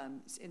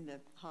 It's in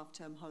the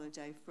half-term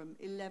holiday from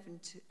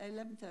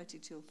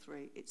 11:30 till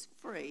 3. It's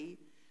free,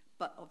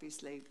 but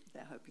obviously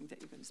they're hoping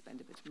that you're going to spend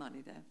a bit of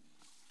money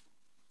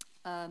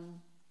there.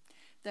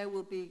 There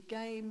will be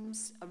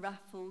games, a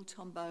raffle,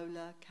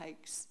 tombola,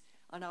 cakes,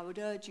 and I would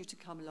urge you to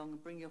come along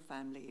and bring your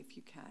family if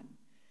you can.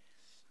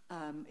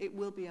 It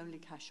will be only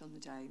cash on the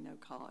day, no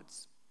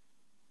cards.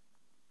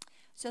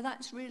 So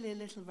that's really a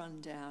little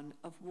rundown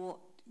of what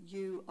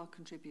you are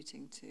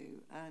contributing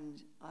to.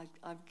 And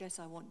I guess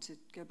I want to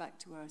go back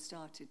to where I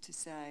started to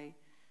say,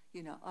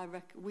 you know,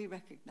 we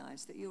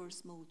recognise that you're a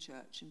small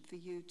church, and for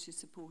you to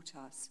support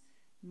us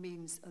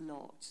means a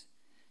lot.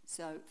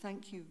 So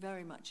thank you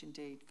very much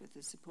indeed for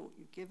the support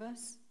you give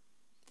us.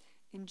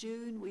 In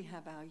June, we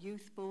have our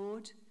youth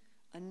board,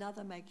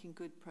 another Making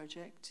Good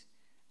project,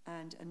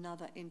 and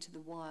another Into the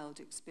Wild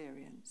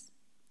experience.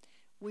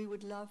 We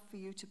would love for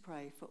you to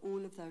pray for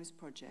all of those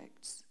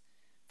projects,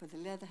 for the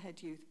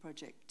Leatherhead Youth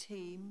Project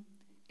team,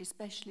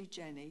 especially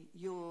Jenny,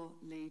 your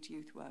lead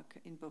youth worker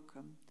in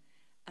Bookham,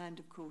 and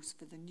of course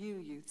for the new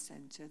youth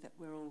centre that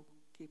we're all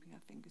keeping our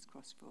fingers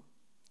crossed for.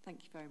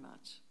 Thank you very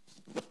much.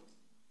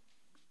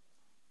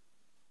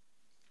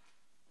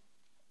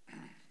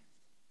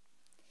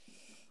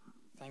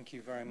 Thank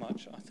you very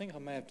much. I think I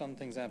may have done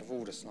things out of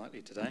order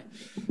slightly today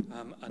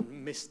and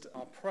missed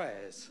our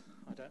prayers.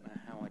 I don't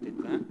know how I did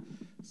that.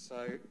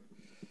 So,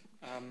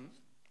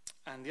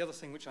 and the other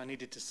thing which I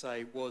needed to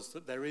say was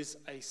that there is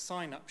a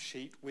sign-up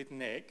sheet with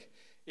Nick.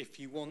 If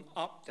you want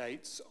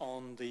updates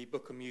on the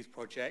Bookham Youth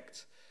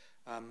Project,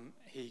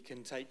 he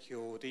can take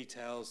your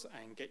details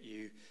and get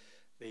you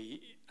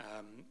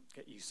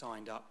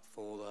signed up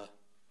for the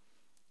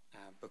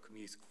Bookham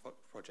Youth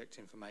Project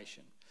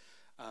information.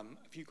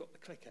 Have you got the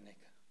clicker, Nick?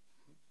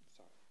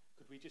 Sorry.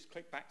 Could we just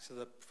click back to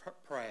the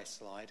prayer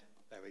slide?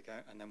 There we go.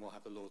 And then we'll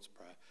have the Lord's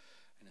Prayer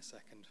in a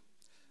second.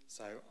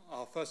 So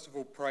I'll first of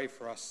all pray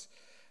for us.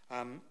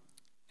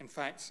 In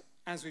fact,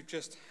 as we've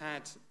just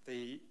had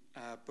the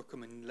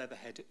Bookham and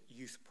Leatherhead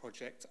Youth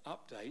Project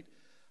update,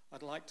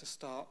 I'd like to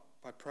start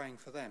by praying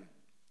for them.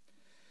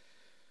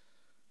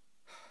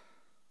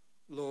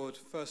 Lord,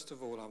 first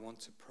of all, I want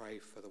to pray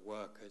for the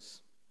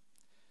workers,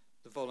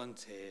 the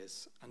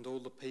volunteers, and all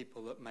the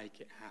people that make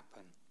it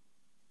happen.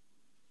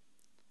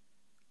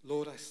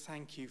 Lord, I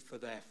thank you for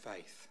their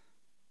faith,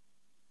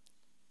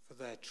 for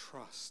their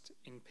trust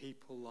in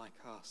people like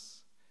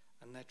us,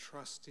 and their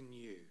trust in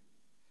you,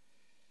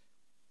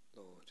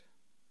 Lord,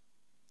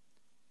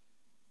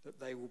 that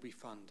they will be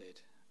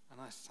funded. And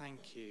I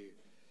thank you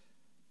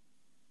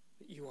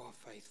that you are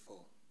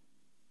faithful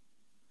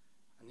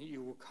and that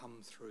you will come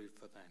through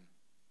for them.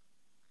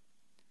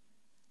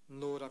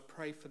 And Lord, I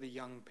pray for the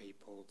young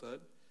people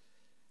that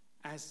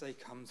as they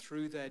come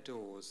through their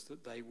doors,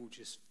 that they will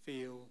just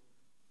feel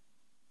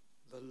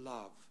the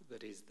love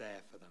that is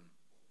there for them.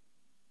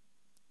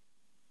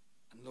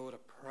 And Lord, I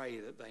pray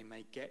that they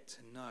may get to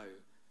know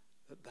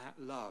that that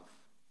love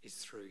is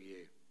through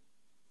you.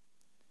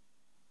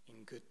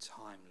 In good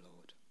time,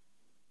 Lord.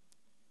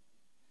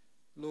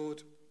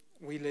 Lord,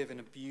 we live in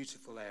a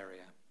beautiful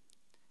area,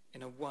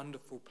 in a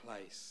wonderful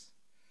place,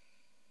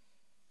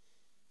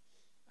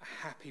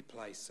 a happy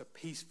place, a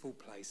peaceful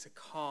place, a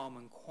calm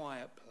and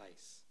quiet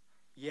place.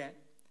 Yet,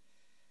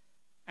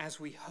 as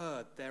we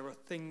heard, there are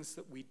things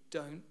that we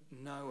don't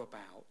know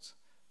about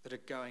that are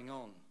going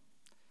on.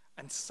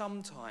 And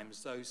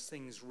sometimes those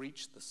things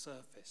reach the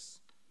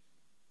surface.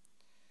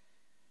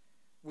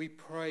 We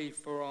pray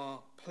for our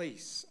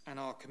police and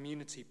our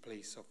community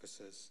police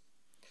officers.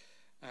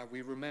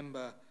 We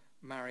remember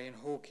Marion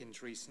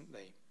Hawkins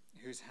recently,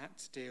 who's had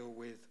to deal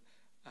with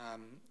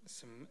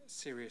some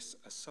serious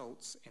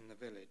assaults in the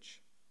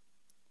village.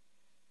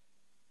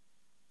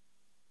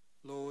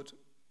 Lord,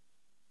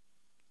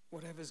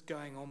 whatever's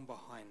going on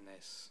behind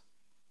this,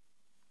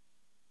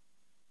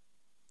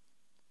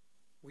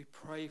 we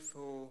pray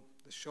for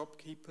the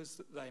shopkeepers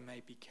that they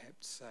may be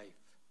kept safe.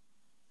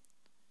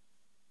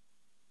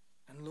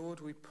 And Lord,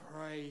 we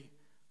pray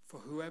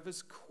for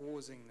whoever's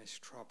causing this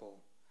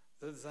trouble,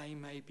 that they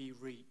may be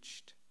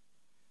reached.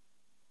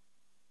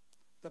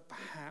 That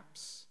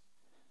perhaps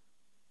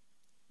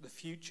the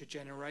future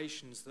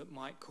generations that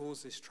might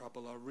cause this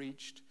trouble are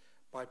reached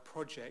by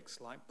projects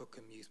like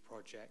Bookham Youth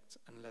Project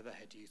and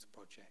Leatherhead Youth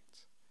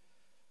Project.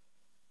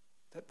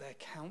 That they're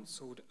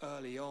counselled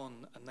early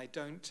on and they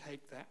don't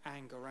take their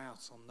anger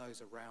out on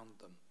those around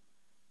them.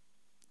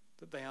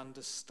 That they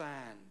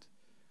understand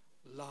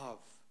love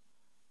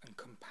and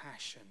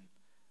compassion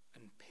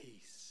and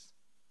peace.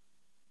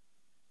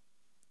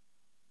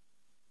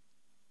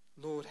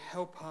 Lord,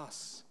 help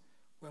us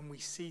when we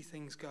see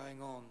things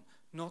going on,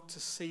 not to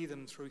see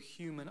them through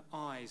human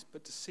eyes,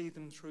 but to see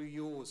them through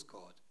yours,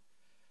 God.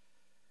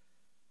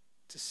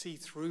 To see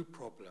through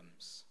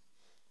problems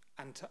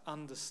and to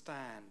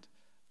understand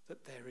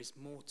that there is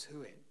more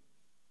to it.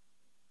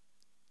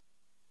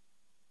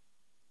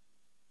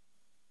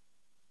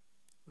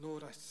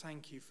 Lord, I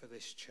thank you for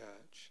this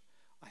church.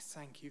 I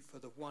thank you for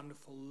the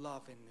wonderful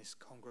love in this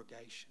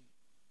congregation.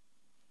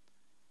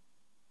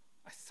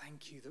 I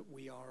thank you that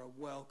we are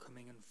a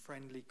welcoming and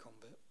friendly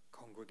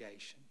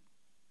congregation.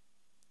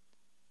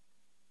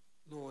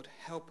 Lord,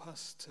 help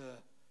us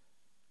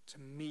to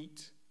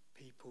meet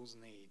people's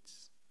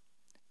needs.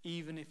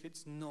 Even if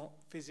it's not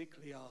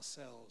physically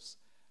ourselves,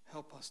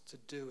 help us to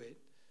do it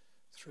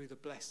through the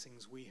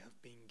blessings we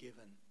have been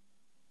given.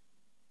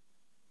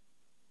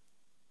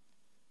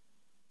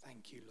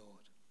 Thank you,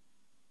 Lord.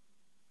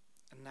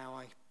 And now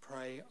I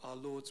pray our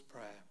Lord's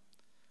Prayer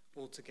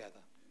all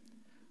together.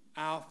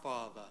 Our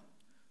Father,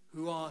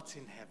 who art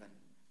in heaven,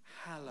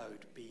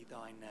 hallowed be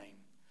thy name.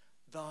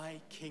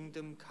 Thy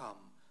kingdom come,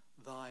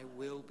 thy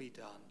will be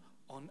done,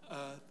 on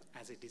earth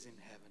as it is in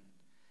heaven.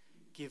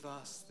 Give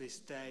us this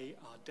day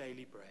our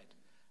daily bread,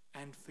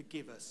 and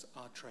forgive us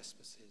our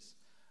trespasses,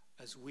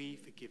 as we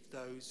forgive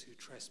those who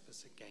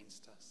trespass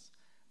against us.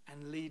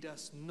 And lead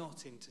us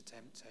not into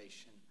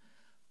temptation,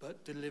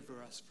 but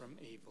deliver us from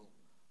evil.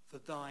 For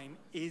thine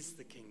is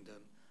the kingdom,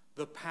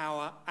 the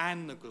power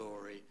and the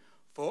glory,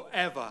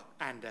 forever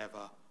and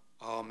ever.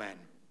 Amen.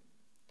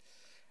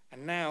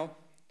 And now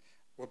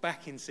we're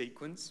back in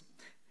sequence,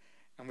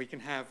 and we can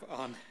have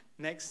our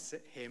next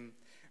hymn,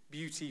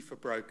 Beauty for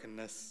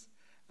Brokenness,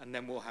 and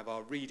then we'll have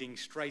our reading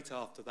straight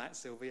after that,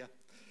 Sylvia.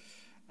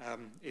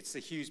 It's the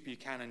Hughes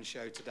Buchanan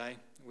show today,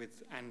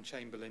 with Anne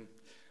Chamberlain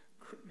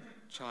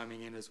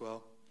chiming in as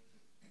well.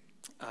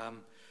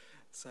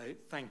 So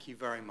thank you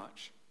very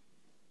much.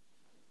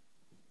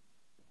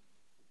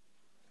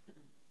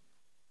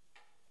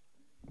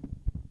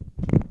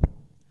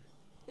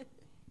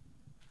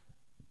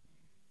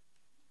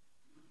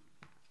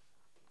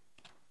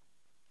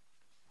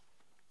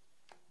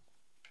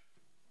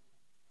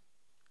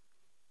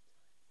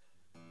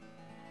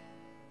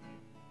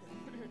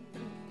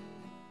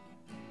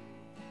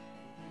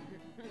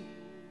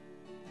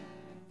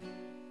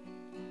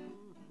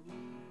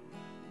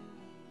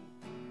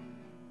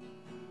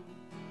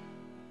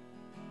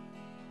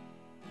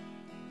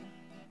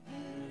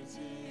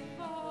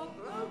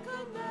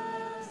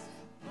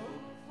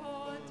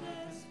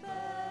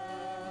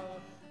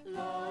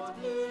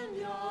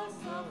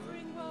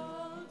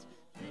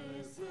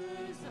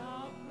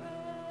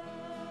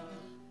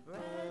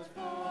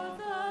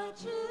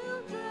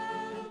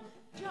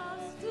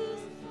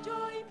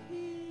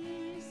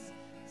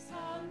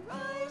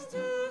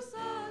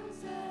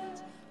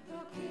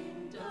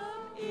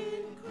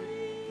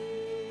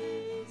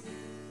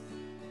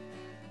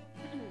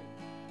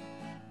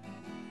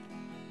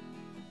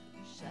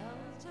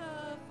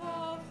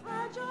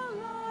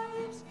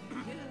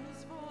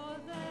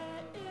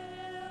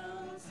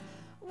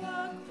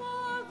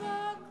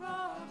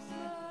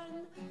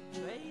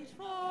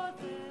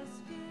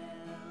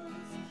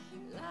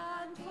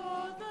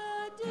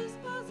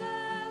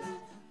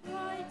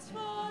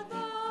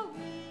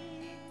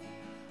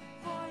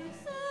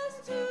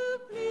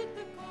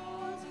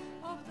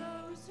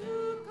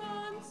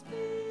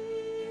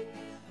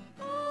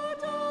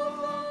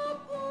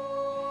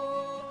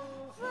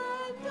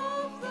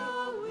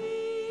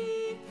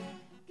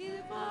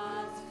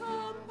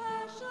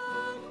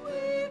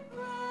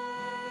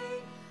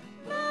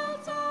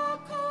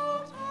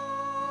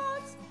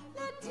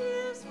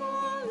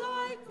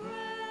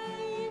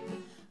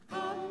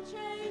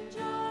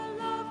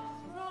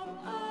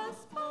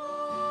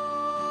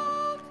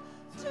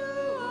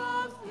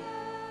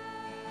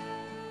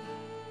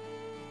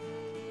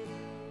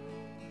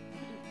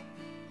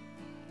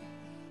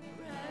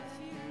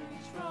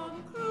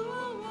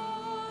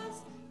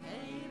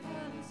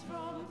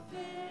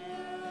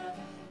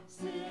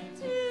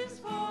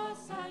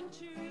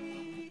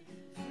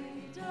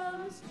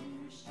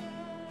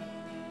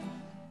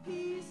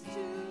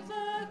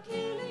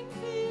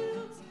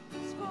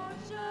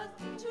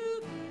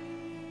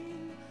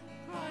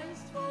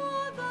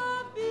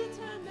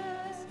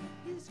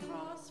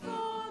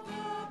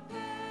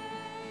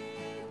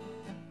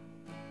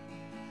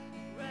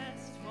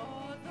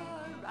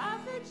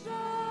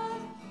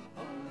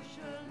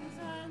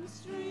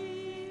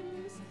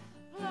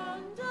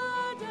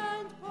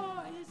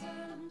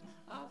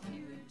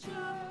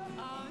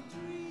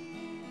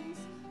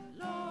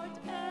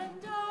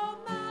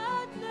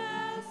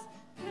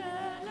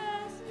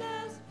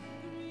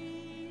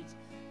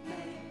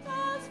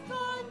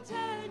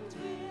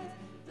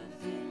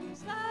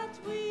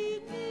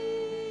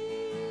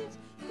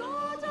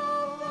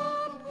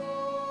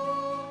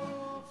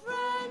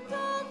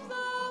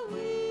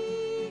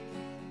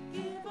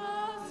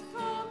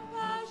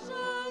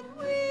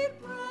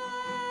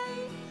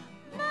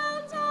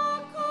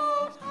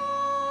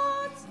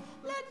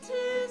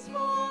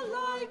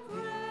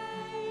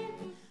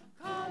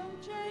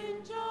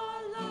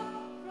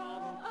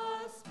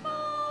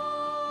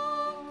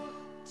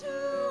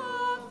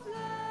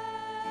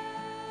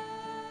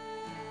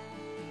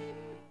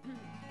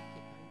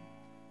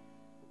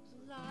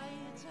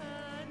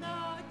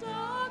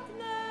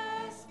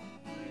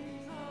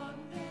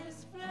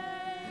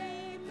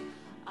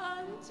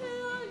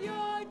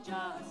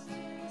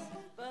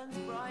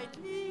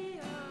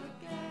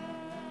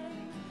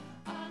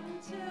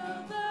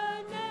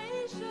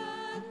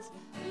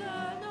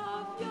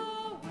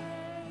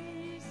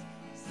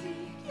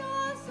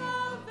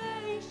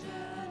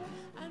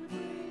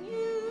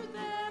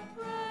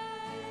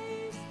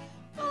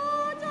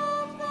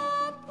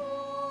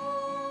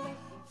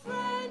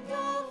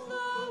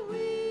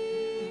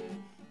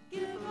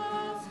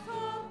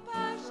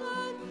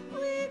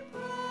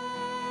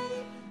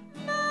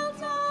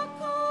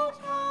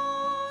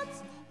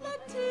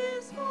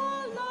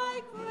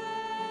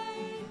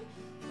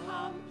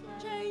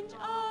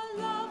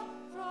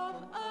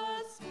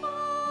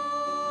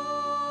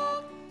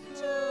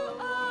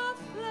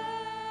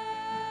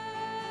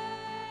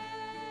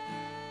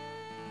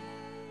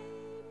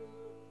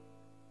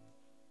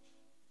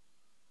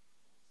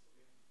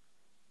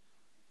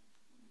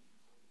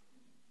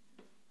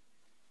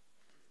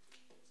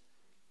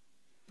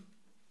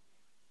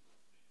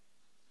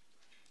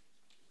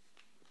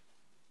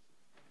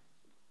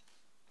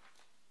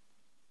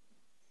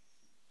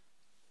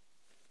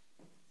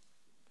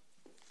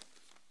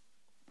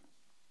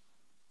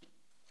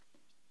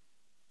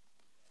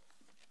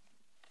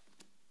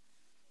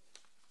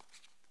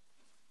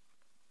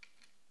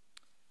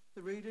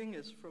 The reading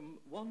is from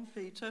 1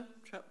 Peter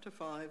chapter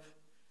 5,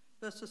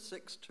 verses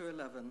 6 to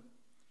 11.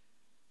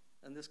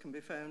 And this can be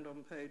found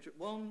on page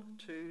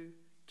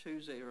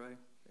 1220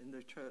 in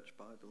the church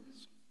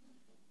Bibles.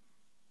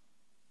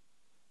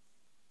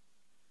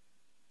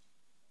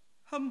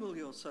 Humble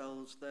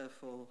yourselves,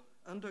 therefore,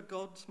 under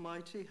God's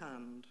mighty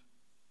hand,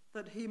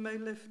 that he may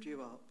lift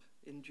you up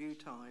in due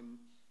time.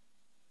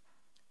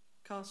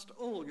 Cast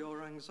all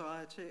your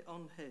anxiety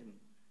on him,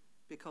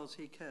 because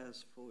he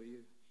cares for you.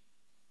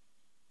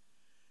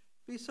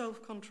 Be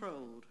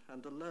self-controlled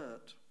and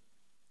alert.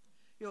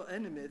 Your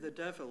enemy, the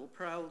devil,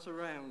 prowls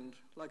around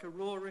like a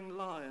roaring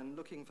lion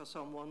looking for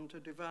someone to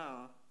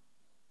devour.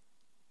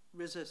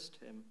 Resist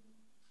him,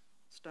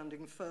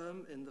 standing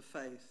firm in the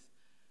faith,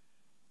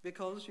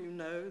 because you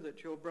know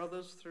that your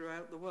brothers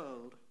throughout the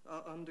world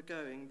are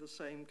undergoing the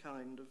same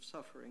kind of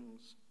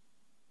sufferings.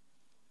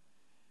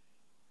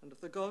 And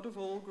the God of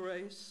all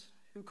grace,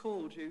 who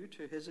called you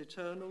to his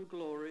eternal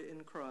glory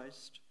in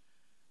Christ,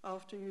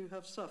 after you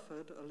have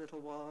suffered a little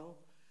while,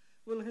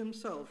 will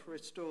himself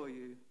restore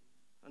you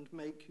and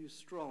make you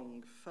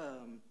strong,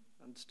 firm,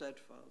 and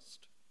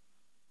steadfast.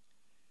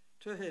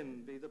 To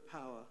him be the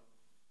power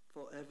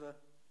forever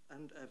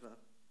and ever.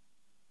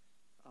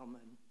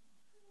 Amen.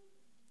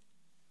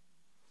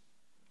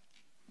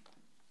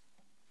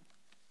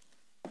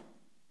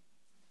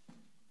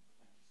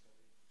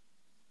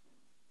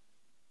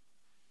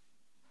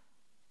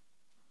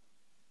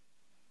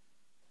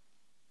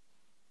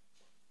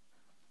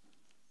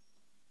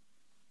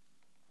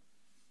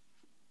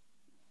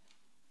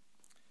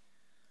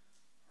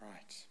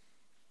 Right.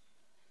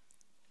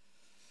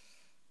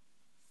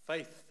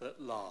 Faith that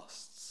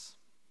lasts.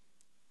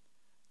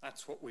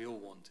 That's what we all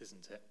want,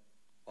 isn't it?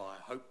 Well, I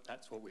hope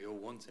that's what we all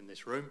want in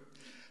this room.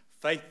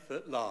 Faith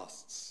that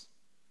lasts.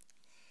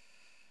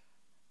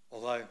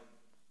 Although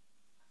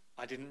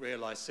I didn't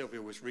realise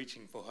Sylvia was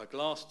reaching for her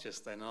glass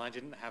just then, and I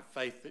didn't have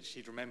faith that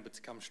she'd remember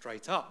to come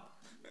straight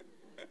up.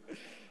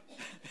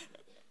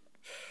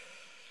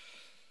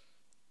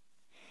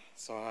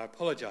 So I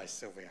apologise,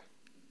 Sylvia.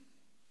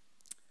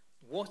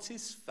 What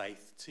is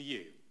faith to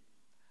you?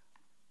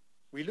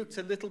 We looked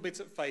a little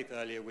bit at faith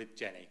earlier with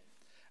Jenny,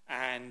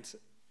 and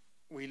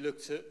we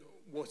looked at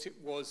what it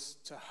was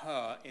to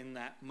her in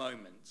that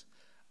moment.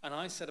 And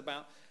I said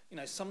about,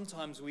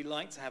 sometimes we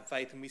like to have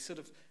faith and we sort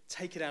of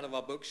take it out of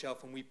our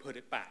bookshelf and we put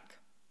it back.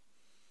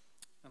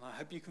 And I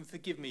hope you can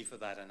forgive me for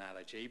that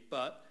analogy,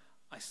 but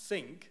I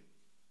think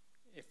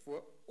if we're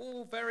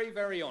all very,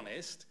 very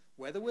honest,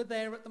 whether we're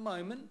there at the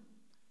moment,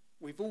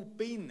 we've all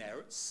been there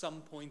at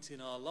some point in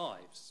our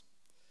lives.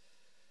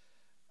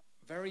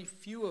 Very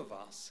few of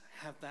us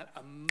have that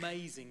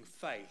amazing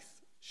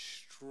faith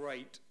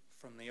straight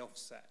from the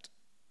offset.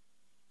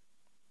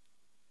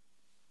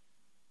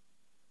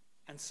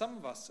 And some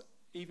of us,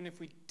 even if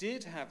we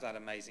did have that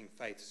amazing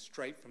faith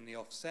straight from the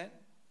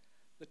offset,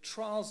 the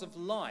trials of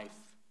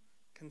life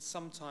can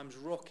sometimes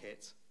rock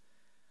it,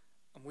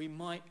 and we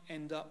might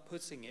end up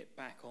putting it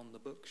back on the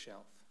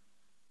bookshelf.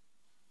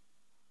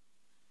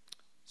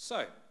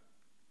 So,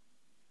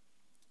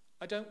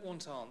 I don't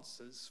want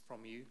answers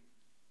from you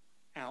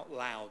out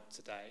loud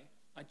today.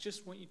 I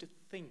just want you to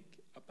think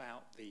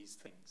about these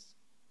things.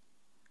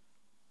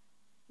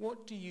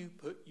 What do you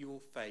put your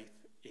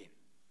faith in?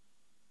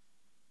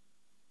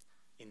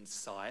 In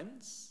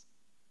science,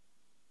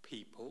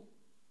 people,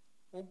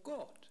 or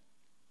God?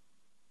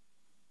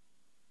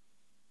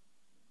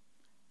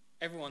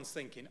 Everyone's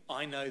thinking,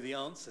 I know the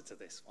answer to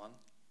this one.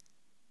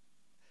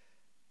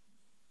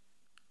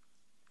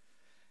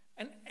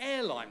 An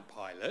airline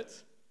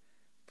pilot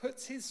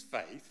puts his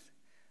faith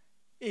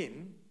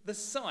in the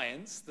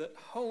science that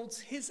holds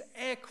his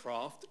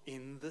aircraft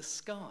in the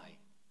sky.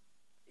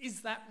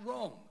 Is that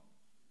wrong?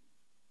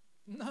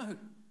 No.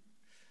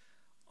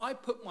 I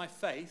put my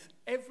faith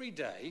every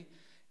day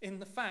in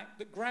the fact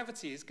that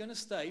gravity is going to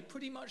stay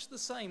pretty much the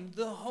same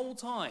the whole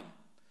time.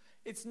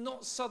 It's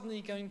not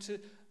suddenly going to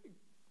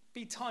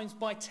be times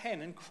by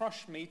 10 and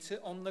crush me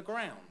on the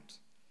ground.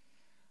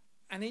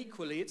 And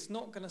equally, it's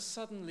not going to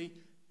suddenly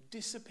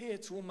disappear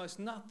to almost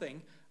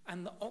nothing,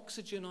 and the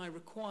oxygen I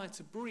require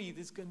to breathe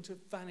is going to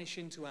vanish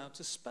into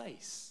outer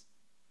space.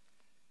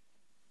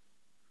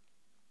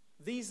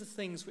 These are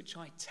things which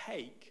I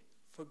take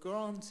for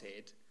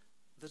granted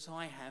that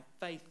I have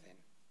faith in.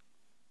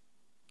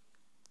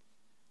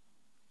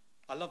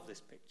 I love this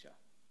picture.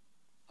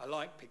 I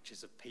like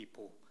pictures of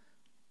people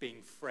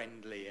being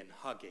friendly and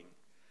hugging.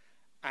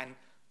 And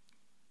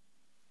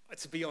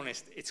to be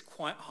honest, it's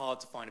quite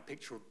hard to find a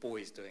picture of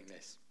boys doing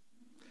this.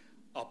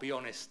 I'll be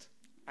honest,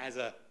 as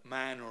a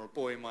man or a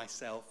boy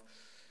myself,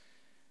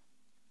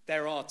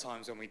 there are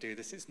times when we do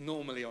this. It's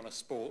normally on a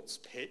sports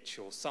pitch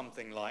or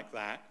something like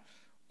that,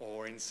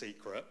 or in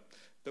secret,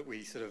 that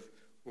we sort of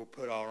will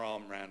put our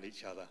arm around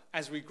each other.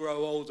 As we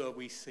grow older,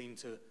 we seem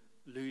to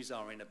lose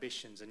our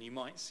inhibitions, and you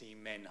might see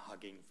men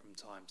hugging from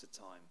time to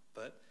time.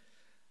 But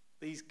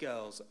these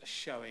girls are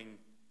showing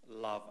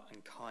love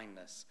and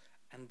kindness,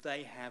 and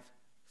they have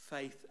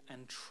faith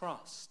and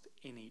trust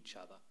in each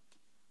other.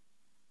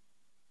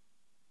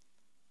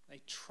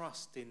 They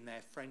trust in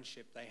their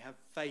friendship. They have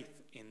faith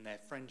in their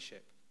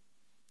friendship.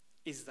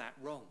 Is that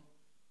wrong?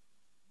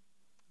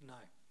 No.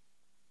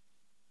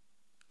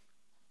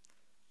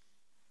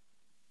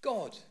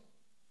 God.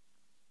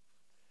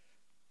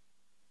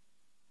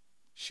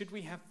 Should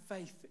we have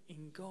faith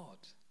in God?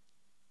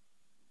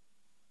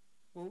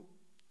 Well,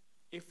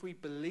 if we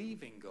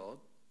believe in God,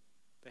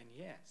 then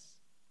yes.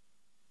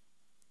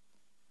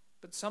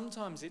 But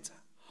sometimes it's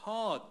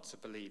hard to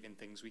believe in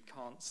things we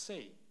can't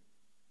see.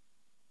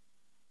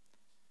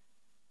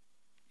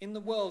 In the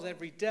world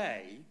every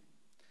day,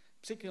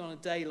 particularly on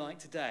a day like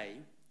today,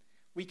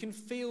 we can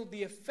feel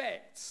the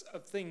effects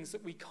of things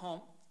that we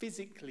can't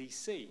physically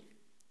see.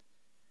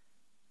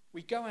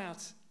 We go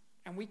out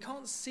and we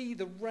can't see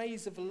the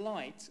rays of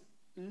light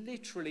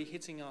literally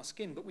hitting our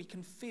skin, but we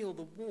can feel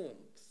the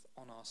warmth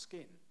on our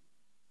skin.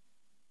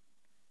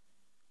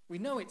 We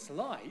know it's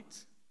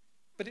light,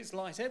 but it's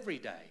light every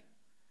day,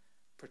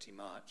 pretty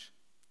much,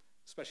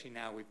 especially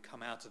now we've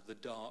come out of the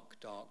dark,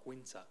 dark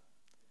winter.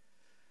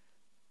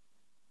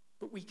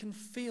 But we can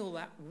feel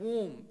that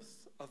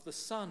warmth of the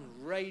sun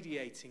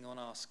radiating on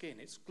our skin.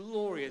 It's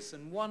glorious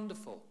and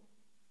wonderful.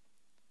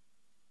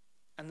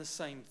 And the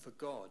same for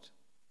God.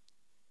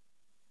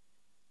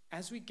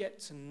 As we get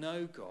to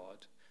know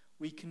God,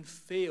 we can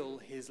feel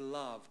his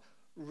love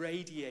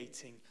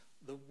radiating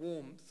the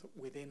warmth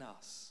within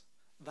us,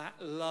 that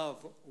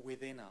love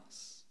within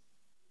us.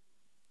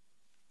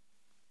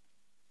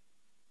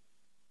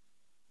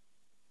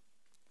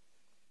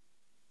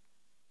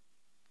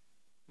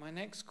 My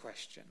next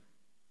question.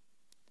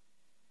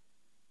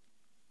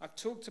 I've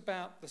talked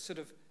about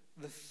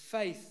the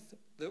faith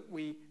that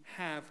we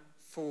have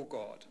for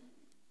God.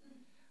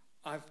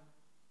 I've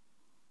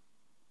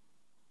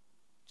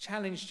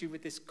challenged you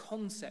with this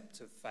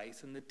concept of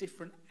faith and the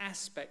different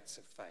aspects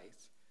of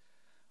faith.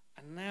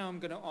 And now I'm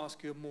going to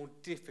ask you a more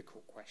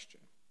difficult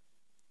question.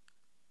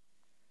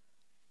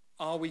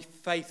 Are we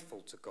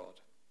faithful to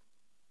God?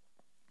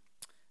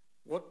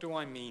 What do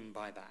I mean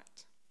by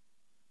that?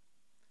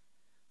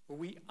 Well,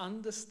 we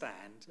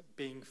understand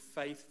being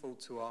faithful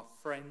to our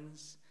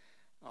friends,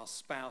 our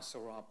spouse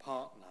or our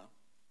partner.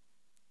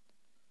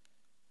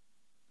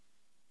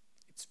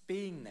 It's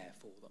being there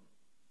for them.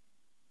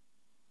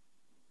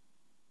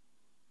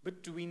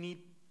 But do we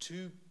need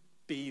to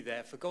be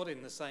there for God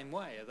in the same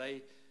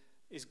way?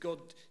 Is God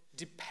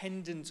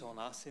dependent on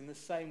us in the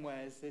same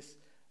way as this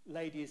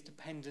lady is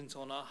dependent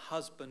on her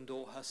husband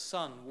or her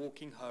son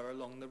walking her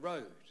along the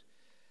road?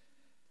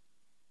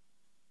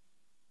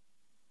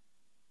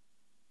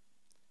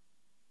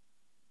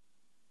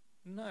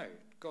 No,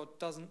 God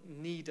doesn't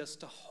need us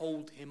to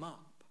hold him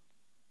up.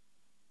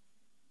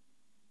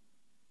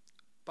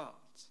 But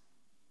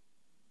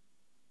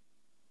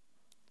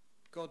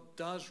God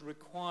does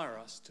require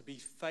us to be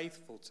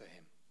faithful to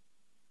him.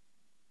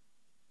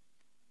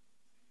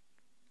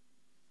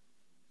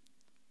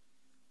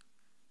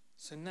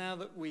 So now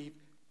that we've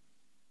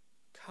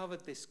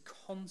covered this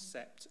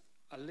concept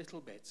a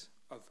little bit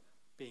of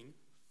being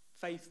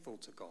faithful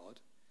to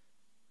God,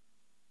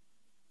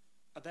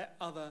 are there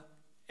other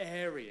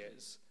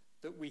areas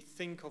that we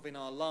think of in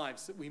our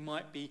lives that we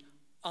might be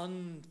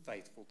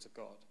unfaithful to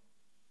God?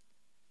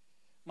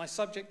 My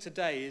subject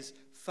today is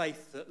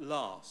faith that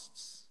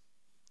lasts.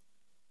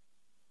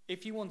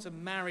 If you want a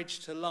marriage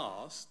to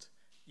last,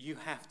 you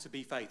have to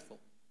be faithful.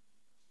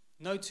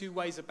 No two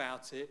ways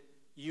about it,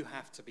 you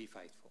have to be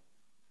faithful.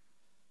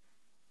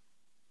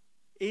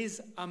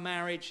 Is a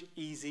marriage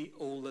easy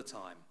all the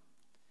time?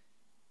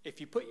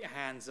 If you put your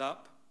hands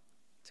up,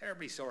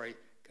 terribly sorry,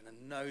 going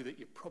to know that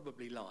you're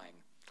probably lying.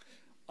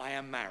 I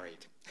am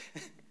married.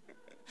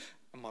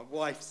 And my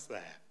wife's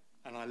there,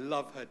 and I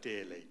love her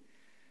dearly.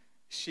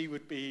 She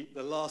would be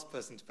the last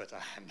person to put her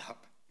hand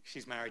up.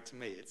 She's married to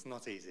me. It's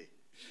not easy.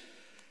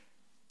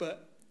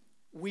 But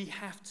we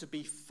have to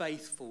be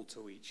faithful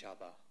to each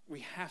other. We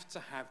have to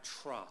have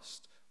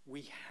trust.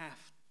 We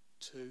have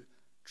to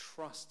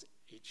trust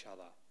each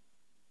other.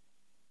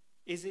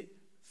 Is it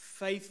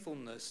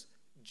faithfulness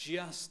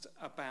just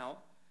about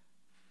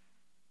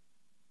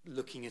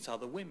looking at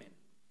other women?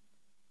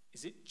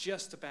 Is it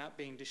just about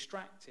being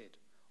distracted?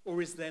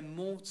 Or is there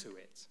more to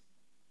it?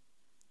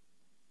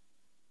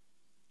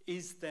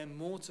 Is there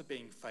more to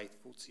being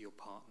faithful to your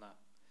partner?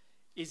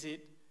 Is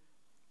it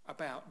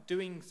about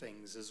doing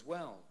things as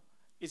well?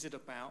 Is it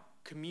about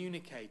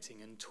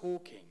communicating and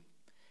talking?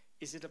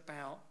 Is it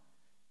about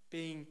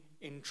being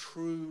in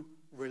true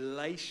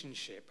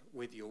relationship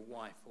with your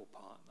wife or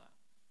partner?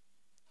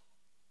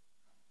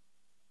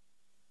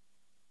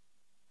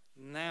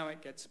 Now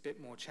it gets a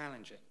bit more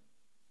challenging.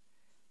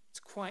 It's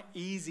quite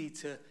easy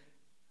to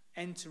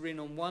enter in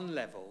on one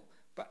level,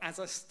 but as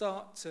I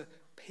start to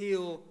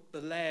peel the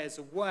layers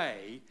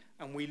away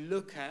and we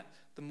look at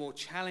the more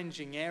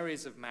challenging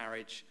areas of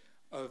marriage,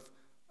 of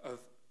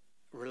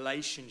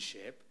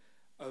relationship,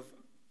 of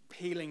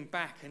peeling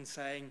back and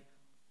saying,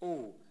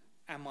 oh,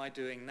 am I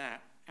doing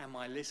that? Am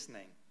I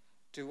listening?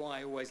 Do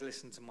I always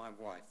listen to my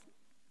wife?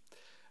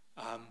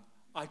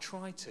 I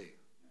try to,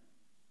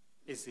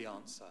 is the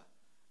answer.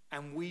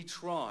 And we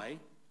try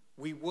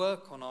We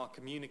work on our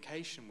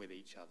communication with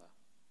each other.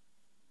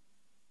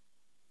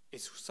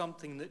 It's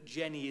something that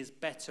Jenny is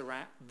better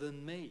at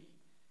than me.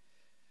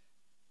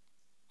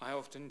 I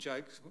often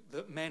joke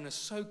that men are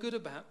so good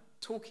about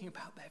talking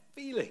about their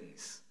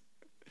feelings.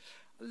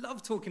 I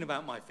love talking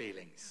about my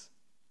feelings.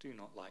 Do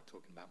not like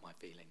talking about my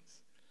feelings.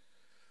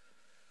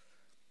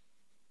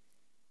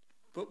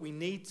 But we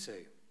need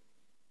to.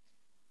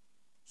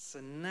 So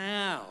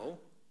now,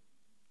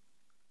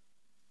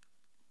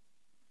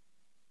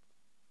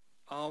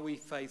 are we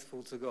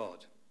faithful to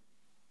God?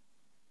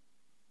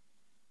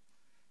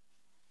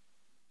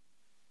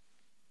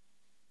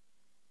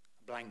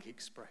 A blank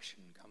expression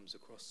comes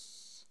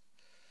across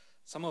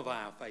some of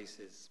our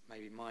faces,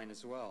 maybe mine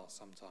as well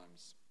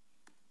sometimes.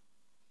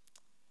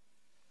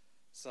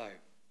 So,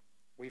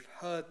 we've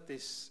heard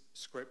this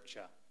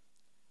scripture.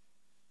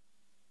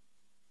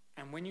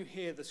 And when you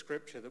hear the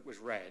scripture that was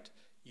read,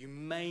 you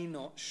may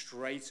not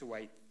straight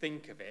away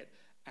think of it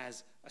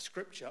as a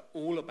scripture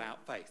all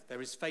about faith.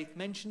 There is faith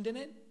mentioned in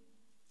it,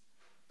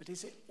 but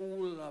is it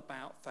all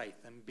about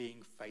faith and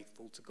being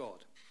faithful to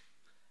God?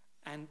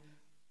 And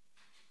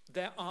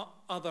there are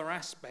other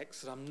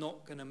aspects that I'm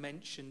not going to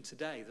mention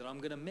today that I'm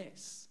going to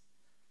miss.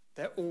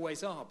 There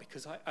always are,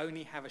 because I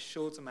only have a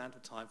short amount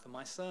of time for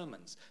my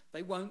sermons.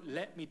 They won't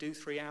let me do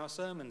 3-hour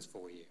sermons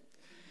for you.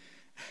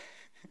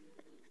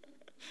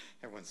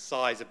 Everyone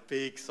sighs a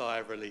big sigh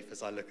of relief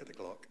as I look at the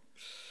clock.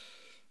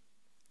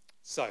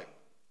 So,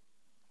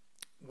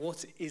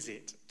 what is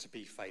it to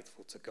be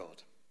faithful to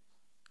God?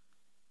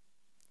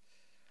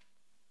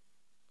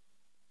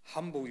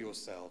 Humble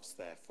yourselves,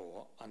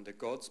 therefore, under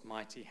God's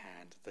mighty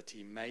hand, that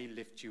he may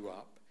lift you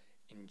up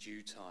in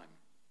due time.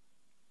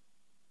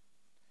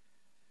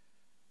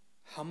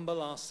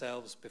 Humble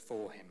ourselves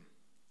before him.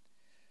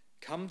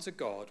 Come to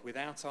God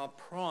without our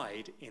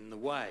pride in the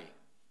way.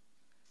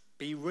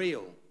 Be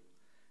real.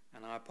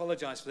 And I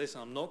apologize for this.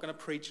 I'm not going to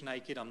preach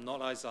naked. I'm not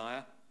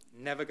Isaiah.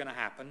 Never going to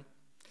happen.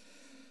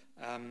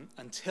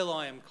 Until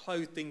I am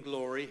clothed in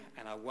glory,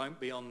 and I won't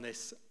be on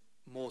this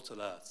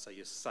mortal earth, so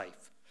you're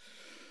safe.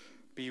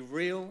 Be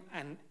real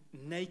and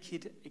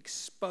naked,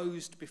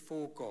 exposed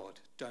before God.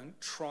 Don't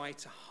try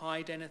to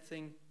hide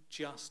anything.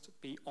 Just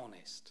be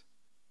honest.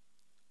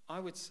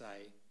 I would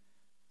say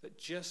that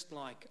just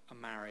like a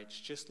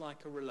marriage, just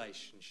like a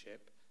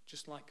relationship,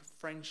 just like a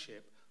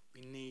friendship,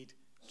 we need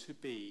to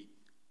be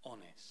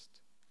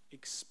honest,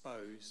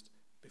 exposed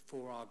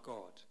before our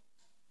God.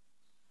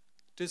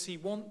 Does he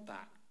want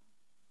that?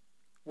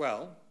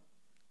 Well,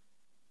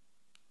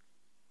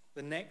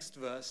 the next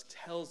verse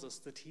tells us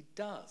that he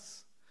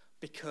does,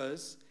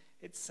 because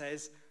it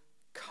says,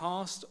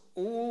 cast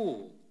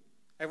all.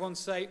 Everyone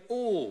say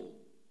all.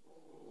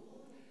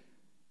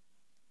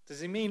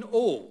 Does he mean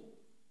all?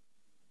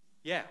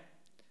 Yeah.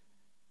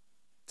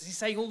 Does he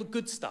say all the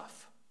good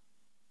stuff?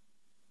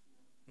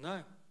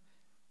 No.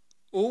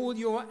 All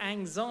your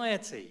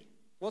anxiety.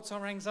 What's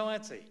our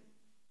anxiety?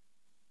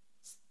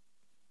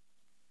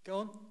 Go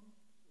on.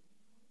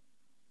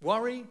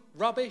 Worry,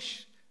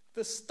 rubbish,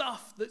 the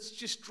stuff that's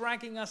just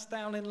dragging us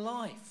down in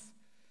life.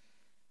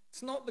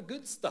 It's not the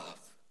good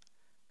stuff.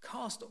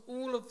 Cast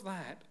all of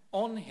that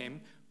on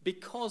him,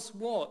 because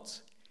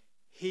what?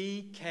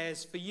 He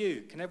cares for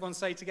you. Can everyone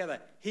say together?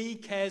 He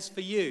cares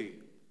for you.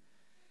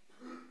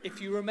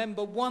 If you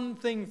remember one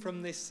thing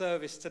from this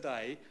service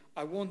today,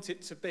 I want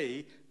it to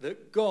be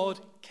that God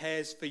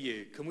cares for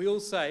you. Can we all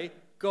say,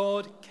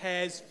 God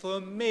cares for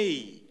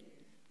me?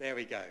 There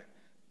we go.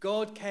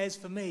 God cares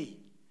for me.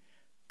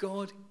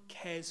 God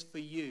cares for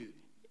you.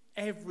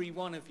 Every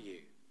one of you.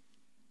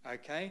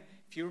 Okay?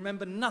 If you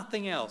remember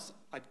nothing else,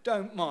 I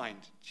don't mind.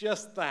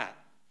 Just that.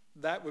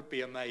 That would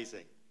be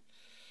amazing.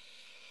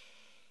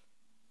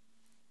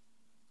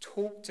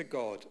 Talk to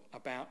God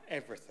about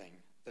everything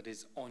that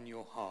is on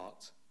your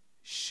heart.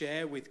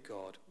 Share with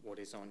God what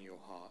is on your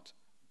heart.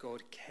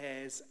 God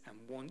cares and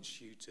wants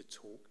you to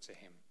talk to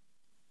him.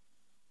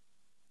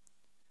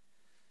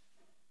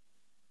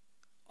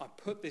 I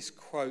put this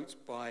quote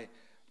by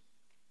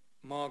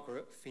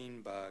Margaret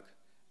Feinberg,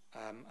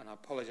 and I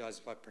apologize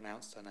if I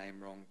pronounced her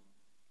name wrong,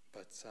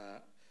 but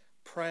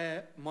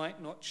prayer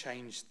might not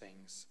change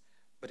things,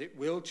 but it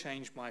will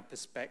change my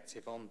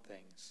perspective on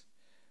things.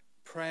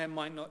 Prayer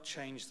might not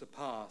change the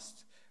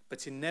past,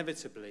 but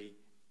inevitably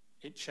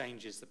it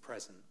changes the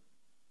present.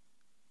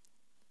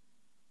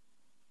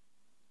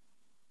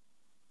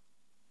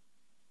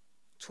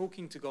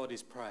 Talking to God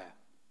is prayer,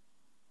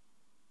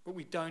 but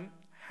we don't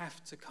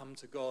have to come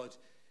to God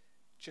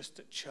just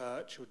at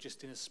church or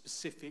just in a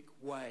specific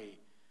way.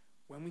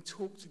 When we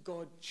talk to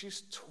God,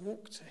 just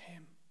talk to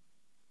him.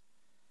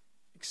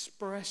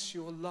 Express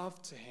your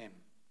love to him.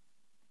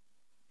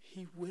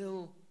 He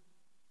will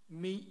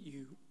meet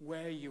you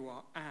where you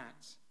are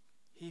at.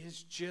 He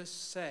has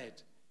just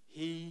said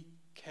he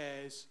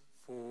cares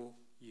for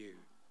you.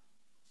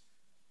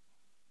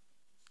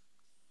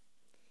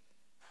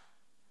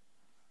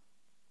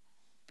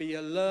 Be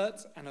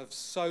alert and of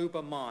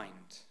sober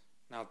mind.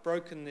 Now, I've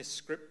broken this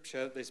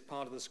scripture, this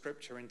part of the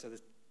scripture, into the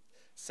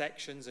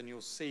sections, and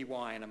you'll see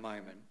why in a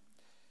moment.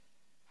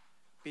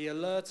 Be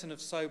alert and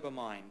of sober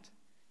mind.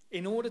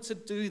 In order to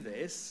do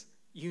this,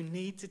 you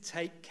need to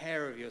take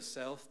care of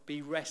yourself,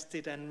 be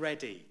rested and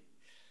ready.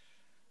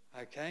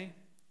 Okay?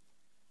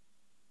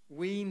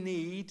 We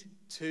need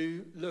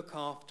to look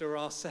after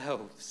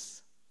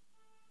ourselves.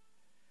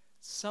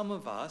 Some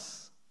of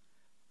us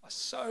are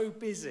so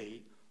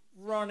busy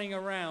running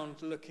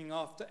around looking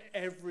after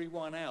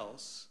everyone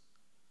else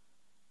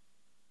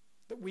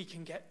that we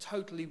can get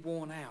totally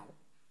worn out.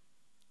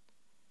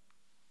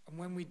 And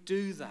when we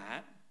do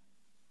that,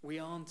 we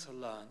aren't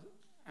alert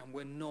and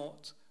we're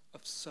not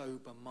of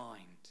sober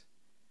mind.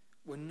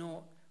 We're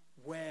not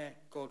where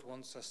God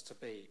wants us to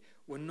be.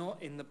 We're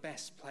not in the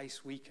best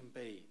place we can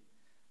be.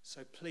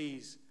 So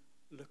please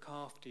look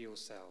after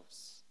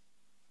yourselves.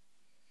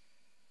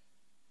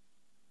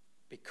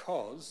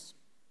 Because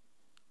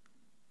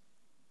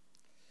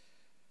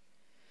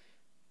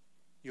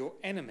your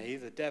enemy,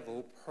 the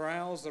devil,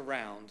 prowls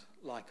around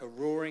like a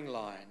roaring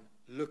lion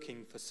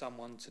looking for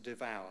someone to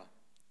devour.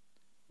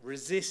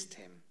 Resist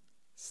him,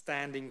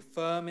 standing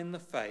firm in the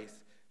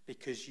faith,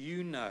 because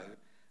you know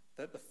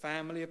that the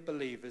family of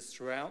believers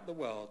throughout the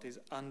world is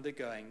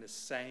undergoing the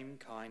same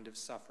kind of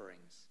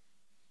sufferings.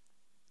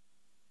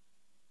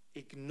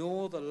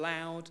 Ignore the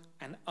loud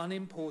and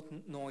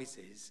unimportant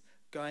noises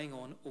going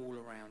on all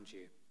around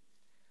you.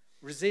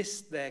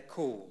 Resist their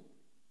call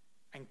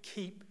and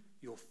keep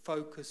your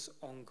focus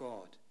on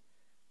God.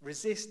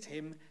 Resist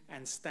him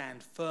and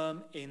stand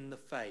firm in the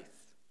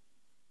faith.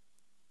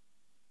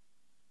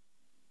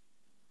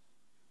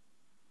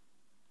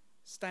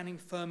 Standing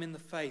firm in the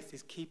faith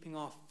is keeping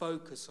our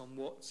focus on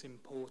what's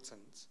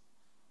important.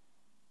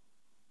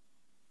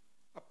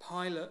 A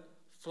pilot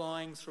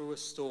flying through a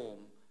storm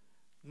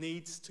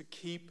needs to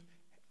keep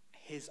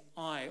his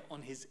eye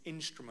on his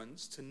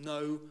instruments to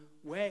know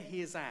where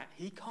he is at.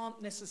 He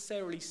can't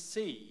necessarily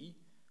see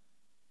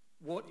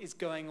what is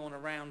going on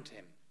around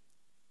him.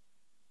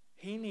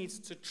 He needs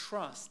to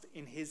trust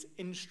in his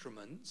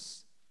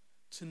instruments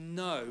to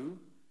know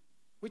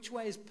which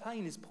way his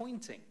plane is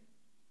pointing.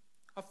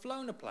 I've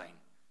flown a plane.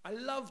 I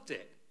loved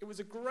it. It was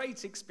a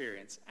great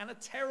experience and a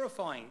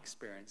terrifying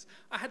experience.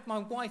 I had my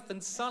wife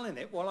and son in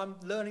it while I'm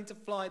learning to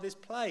fly this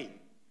plane.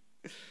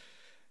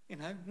 You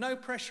know, no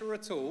pressure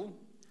at all.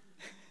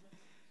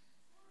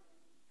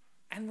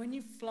 And when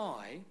you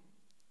fly,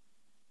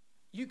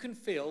 you can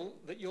feel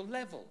that you're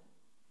level.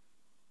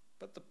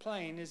 But the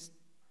plane is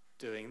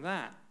doing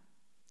that.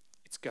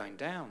 It's going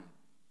down.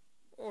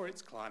 Or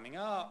it's climbing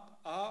up,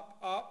 up,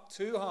 up,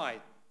 too high.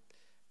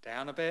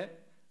 Down a bit,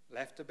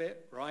 left a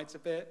bit, right a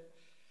bit.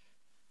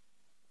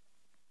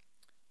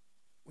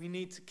 We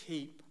need to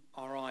keep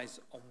our eyes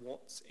on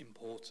what's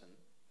important.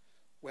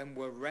 When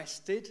we're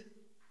rested,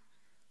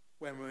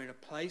 when we're in a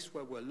place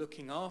where we're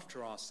looking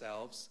after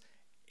ourselves,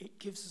 it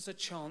gives us a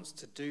chance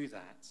to do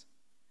that.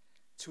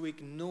 To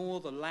ignore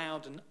the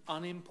loud and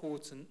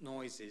unimportant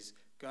noises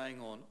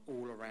going on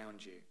all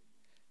around you.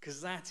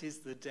 Because that is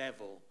the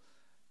devil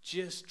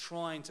just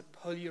trying to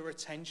pull your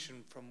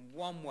attention from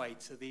one way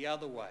to the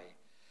other way.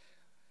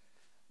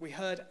 We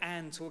heard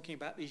Anne talking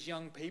about these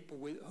young people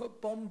who are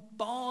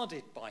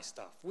bombarded by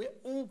stuff. We're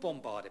all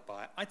bombarded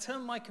by it. I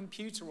turn my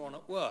computer on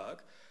at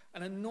work,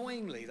 and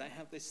annoyingly they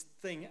have this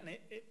thing, and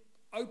it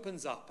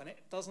opens up, and it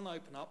doesn't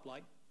open up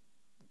like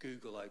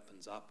Google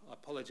opens up. I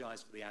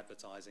apologise for the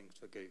advertising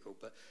for Google,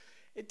 but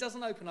it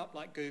doesn't open up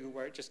like Google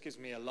where it just gives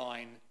me a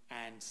line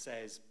and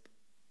says,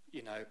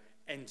 you know,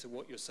 enter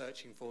what you're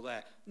searching for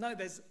there. No,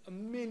 there's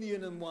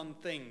 1,000,001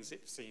 things,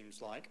 it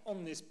seems like,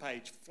 on this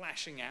page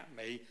flashing at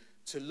me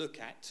to look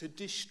at, to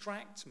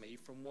distract me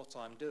from what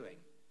I'm doing.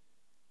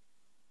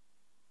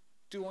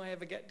 Do I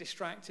ever get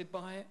distracted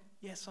by it?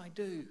 Yes, I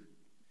do.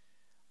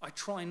 I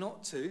try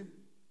not to,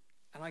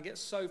 and I get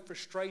so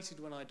frustrated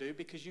when I do,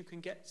 because you can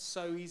get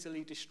so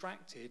easily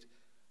distracted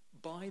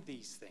by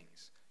these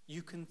things.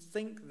 You can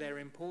think they're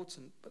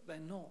important, but they're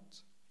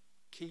not.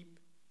 Keep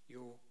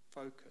your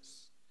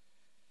focus.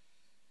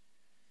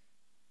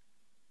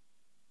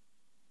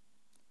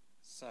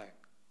 So,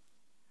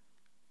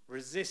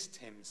 resist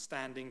him,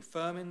 standing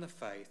firm in the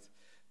faith,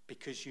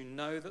 because you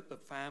know that the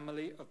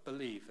family of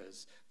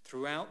believers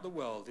throughout the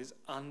world is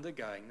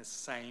undergoing the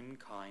same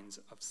kinds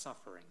of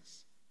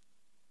sufferings.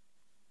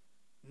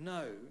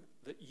 Know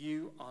that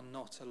you are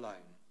not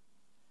alone.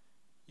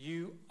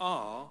 You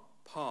are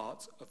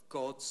part of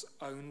God's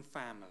own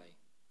family.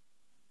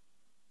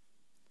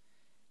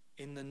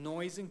 In the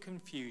noise and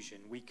confusion,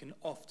 we can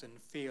often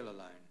feel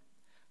alone.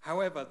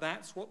 However,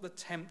 that's what the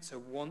tempter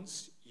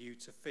wants you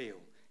to feel,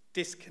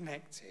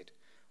 disconnected,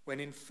 when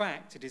in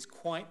fact it is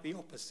quite the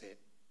opposite.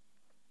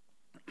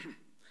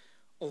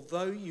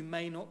 Although you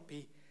may not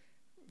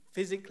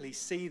physically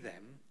see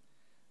them,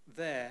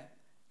 there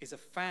is a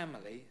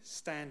family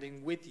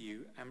standing with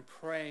you and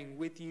praying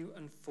with you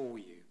and for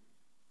you.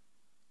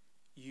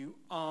 You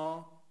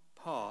are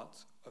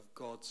part of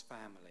God's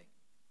family.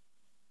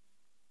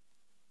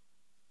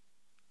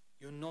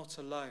 You're not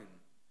alone.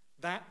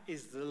 That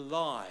is the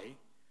lie,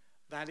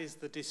 that is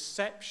the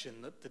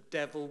deception that the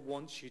devil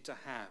wants you to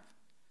have.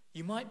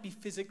 You might be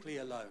physically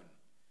alone.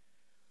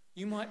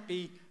 You might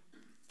be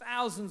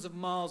thousands of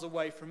miles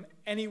away from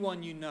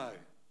anyone you know,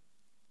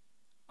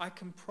 I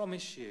can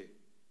promise you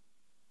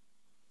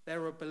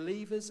there are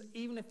believers,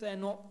 even if they're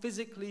not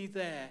physically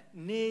there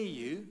near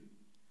you,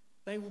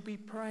 they will be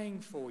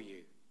praying for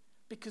you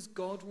because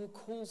God will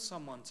call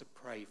someone to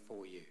pray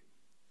for you.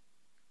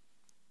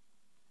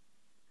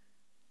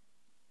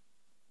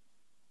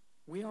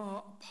 We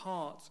are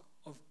part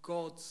of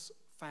God's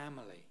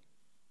family.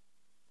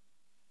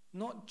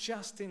 Not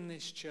just in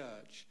this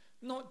church,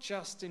 not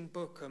just in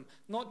Bookham,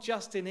 not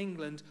just in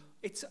England.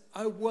 It's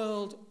a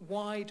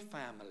worldwide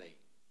family.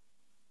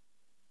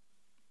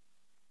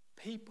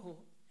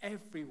 People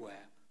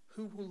everywhere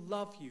who will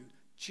love you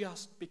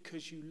just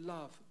because you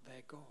love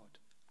their God,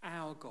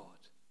 our God.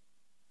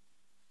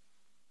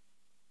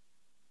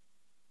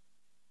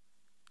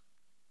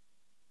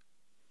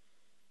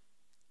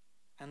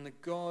 And the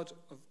God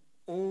of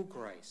all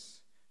grace,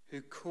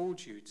 who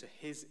called you to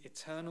his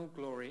eternal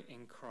glory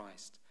in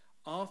Christ,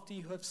 after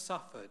you have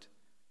suffered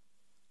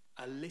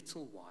a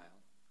little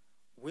while,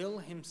 will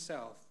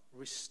himself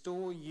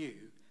restore you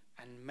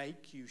and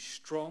make you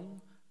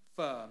strong,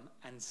 firm,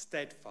 and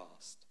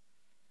steadfast.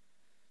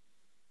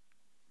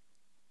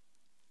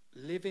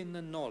 Live in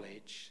the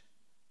knowledge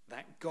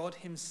that God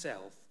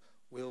himself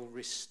will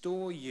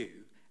restore you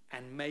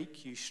and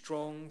make you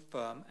strong,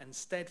 firm, and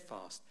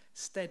steadfast.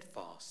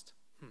 Steadfast.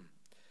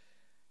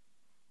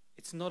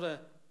 It's not a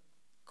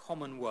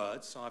common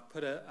word, so I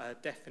put a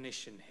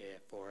definition here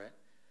for it.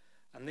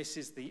 And this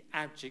is the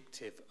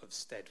adjective of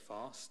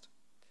steadfast.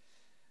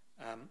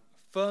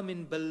 Firm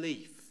in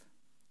belief,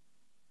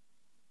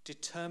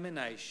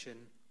 determination,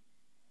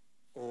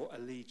 or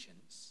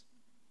allegiance.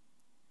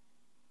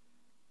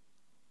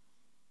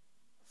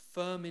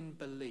 Firm in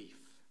belief,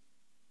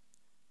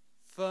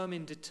 firm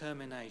in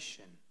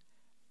determination,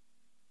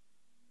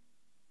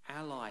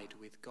 allied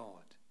with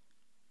God,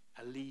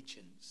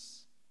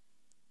 allegiance,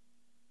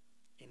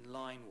 in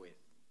line with.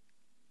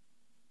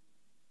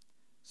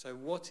 So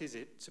what is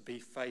it to be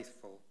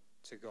faithful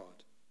to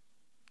God?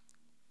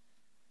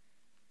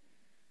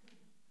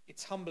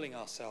 It's humbling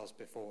ourselves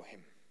before him.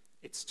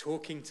 It's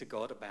talking to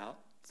God about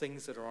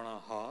things that are on our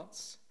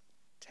hearts,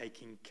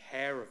 taking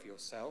care of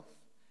yourself,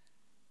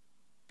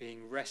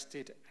 being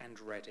rested and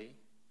ready.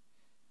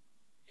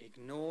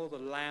 Ignore the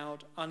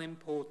loud,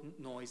 unimportant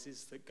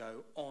noises that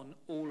go on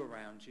all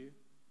around you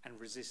and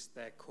resist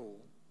their call.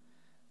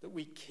 That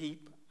we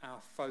keep our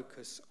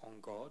focus on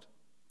God,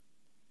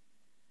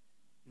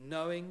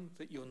 knowing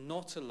that you're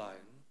not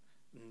alone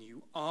and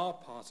you are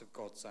part of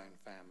God's own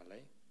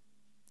family.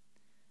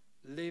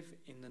 Live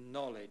in the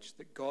knowledge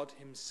that God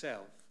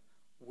himself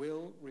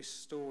will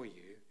restore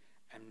you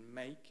and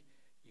make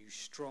you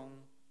strong,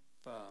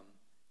 firm,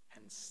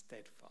 and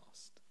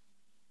steadfast.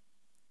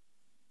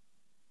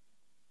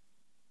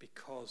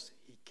 Because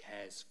he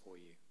cares for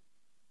you.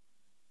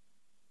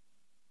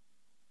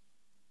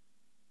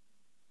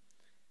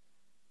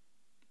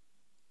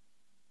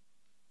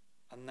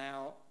 And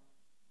now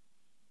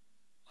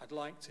I'd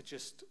like to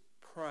just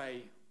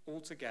pray all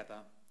together,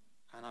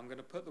 and I'm going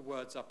to put the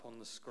words up on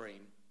the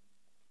screen.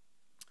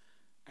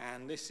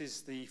 And this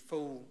is the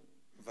full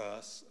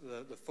verse,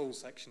 the full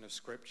section of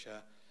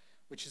Scripture,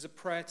 which is a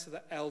prayer to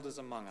the elders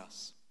among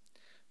us.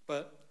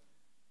 But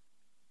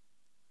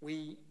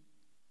we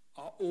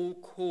are all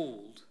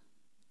called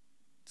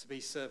to be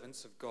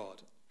servants of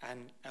God,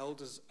 and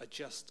elders are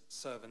just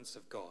servants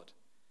of God.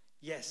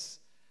 Yes,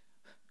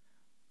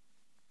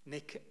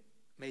 Nick,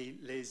 me,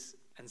 Liz,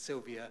 and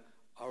Sylvia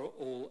are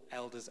all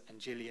elders, and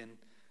Gillian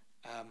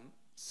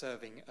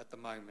serving at the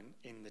moment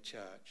in the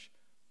church.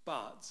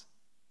 But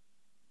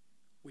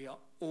we are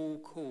all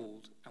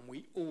called and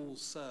we all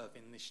serve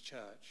in this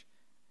church.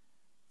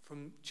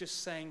 From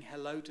just saying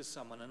hello to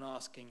someone and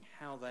asking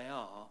how they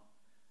are,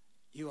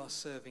 you are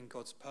serving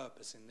God's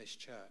purpose in this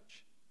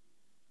church.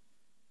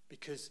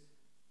 Because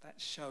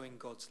that's showing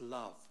God's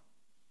love.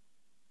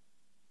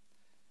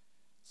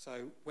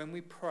 So when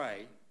we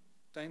pray,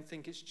 don't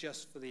think it's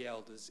just for the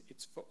elders,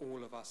 it's for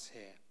all of us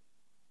here.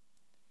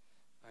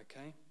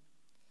 Okay?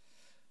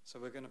 So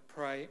we're going to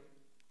pray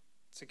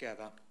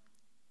together.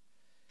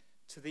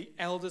 To the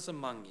elders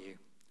among you,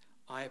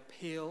 I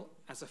appeal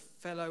as a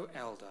fellow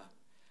elder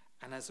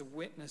and as a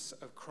witness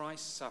of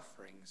Christ's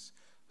sufferings,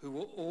 who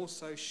will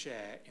also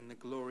share in the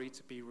glory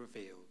to be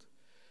revealed.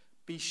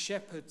 Be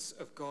shepherds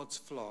of God's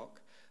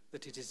flock,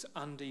 that it is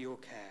under your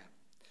care.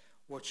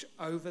 Watch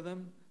over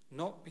them,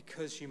 not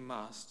because you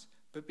must,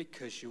 but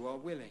because you are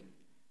willing,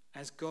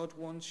 as God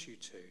wants you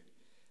to,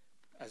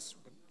 as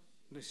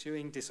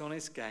pursuing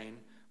dishonest gain,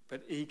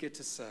 but eager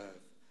to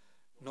serve,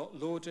 not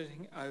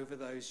lording over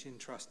those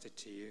entrusted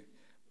to you,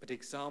 but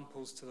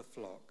examples to the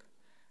flock.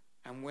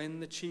 And when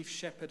the chief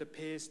shepherd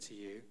appears to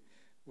you,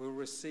 will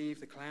receive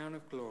the crown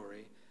of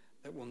glory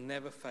that will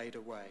never fade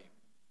away.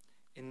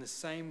 In the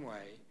same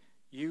way,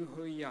 you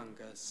who are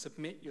younger,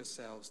 submit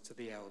yourselves to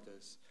the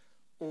elders.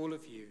 All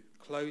of you,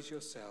 clothe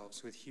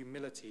yourselves with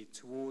humility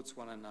towards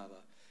one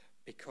another,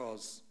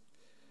 because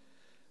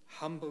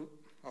I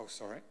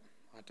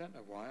don't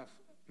know why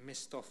I've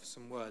missed off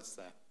some words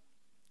there.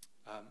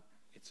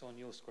 It's on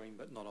your screen,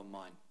 but not on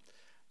mine.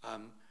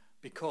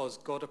 Because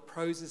God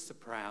opposes the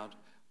proud,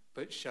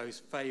 but shows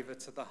favour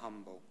to the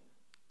humble.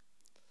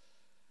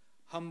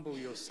 Humble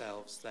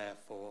yourselves,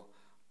 therefore,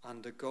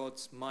 under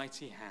God's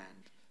mighty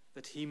hand,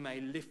 that he may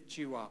lift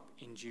you up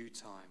in due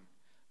time.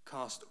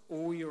 Cast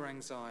all your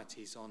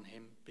anxieties on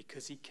him,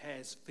 because he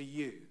cares for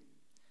you.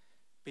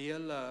 Be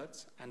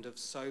alert and of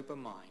sober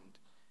mind.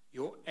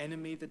 Your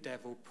enemy, the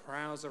devil,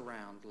 prowls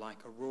around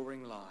like a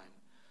roaring lion,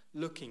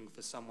 looking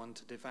for someone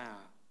to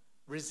devour.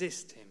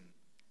 Resist him.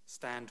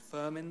 Stand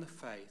firm in the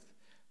faith,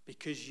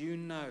 because you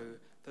know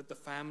that the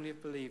family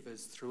of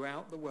believers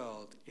throughout the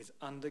world is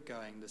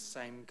undergoing the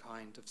same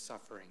kind of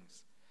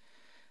sufferings.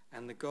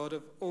 And the God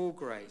of all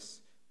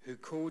grace, who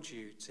called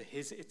you to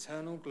his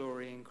eternal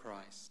glory in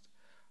Christ,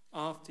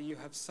 after you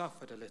have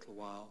suffered a little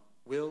while,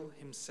 will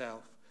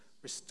himself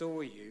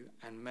restore you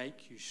and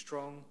make you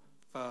strong,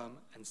 firm,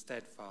 and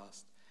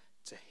steadfast.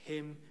 To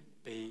him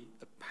be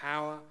the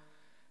power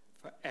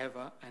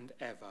forever and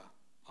ever.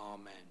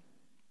 Amen.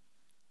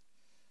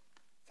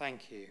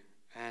 Thank you,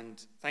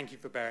 and thank you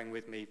for bearing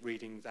with me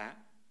reading that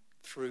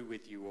through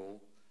with you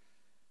all.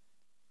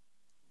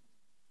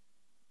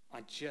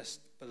 I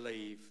just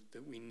believe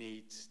that we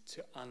need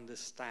to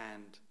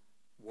understand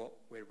what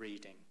we're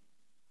reading.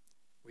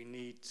 We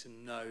need to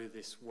know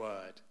this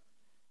word,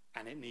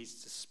 and it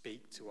needs to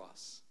speak to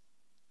us.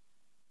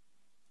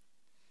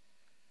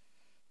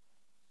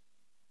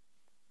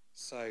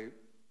 So,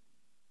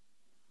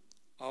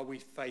 are we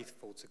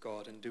faithful to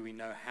God, and do we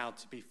know how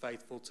to be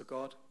faithful to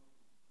God?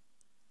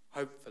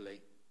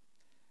 Hopefully.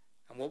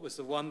 And what was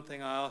the one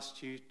thing I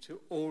asked you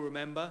to all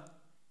remember?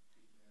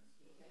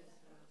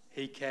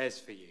 He cares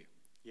for you.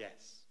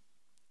 Yes.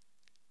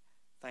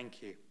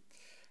 Thank you.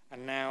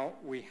 And now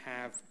we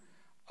have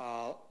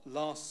our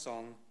last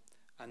song,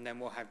 and then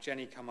we'll have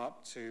Jenny come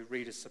up to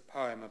read us a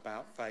poem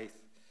about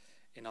faith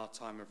in our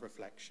time of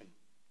reflection.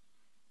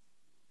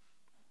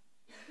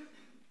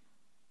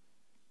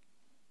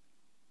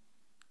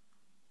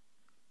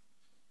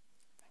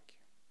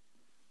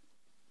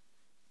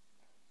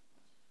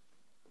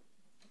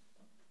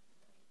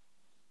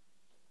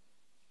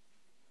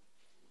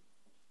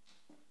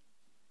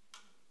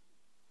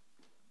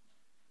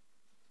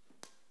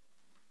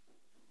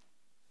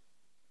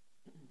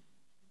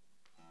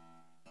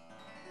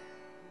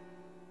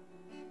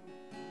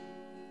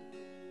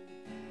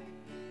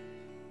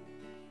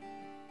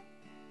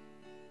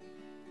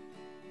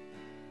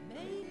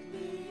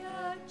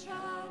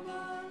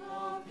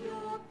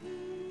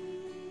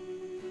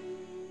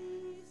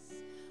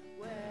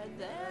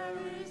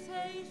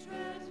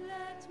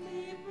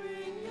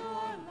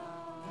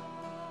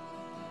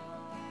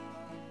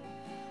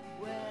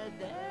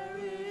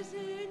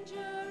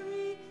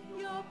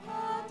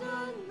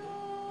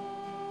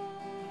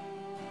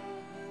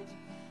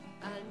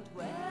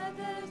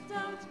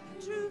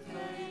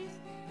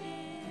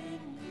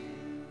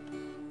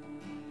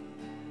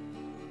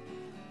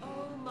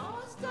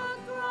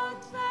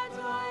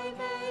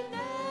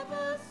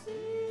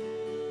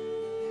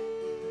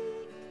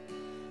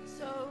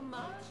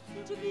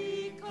 To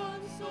be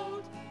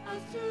consoled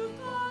as to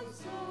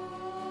console,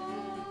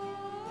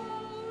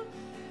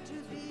 to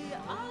be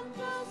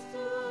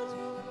understood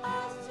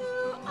as to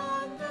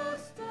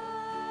understand,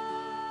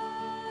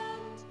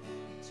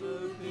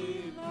 to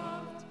be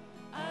loved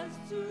as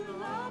to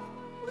love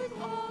with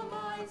all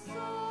my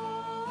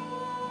soul.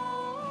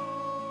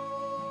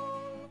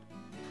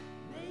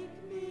 Make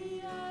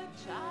me a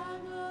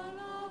channel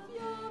of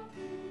your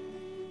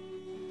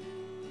peace,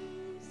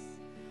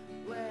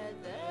 where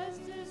there's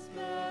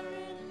despair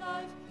in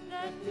life,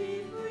 let me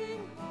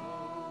bring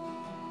hope.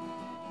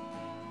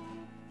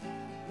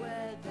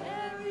 Where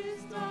there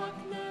is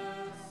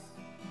darkness,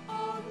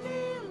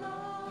 only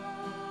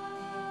light.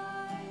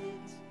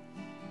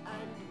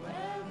 And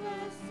where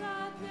there's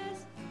sadness,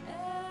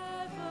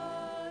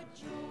 ever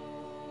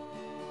joy.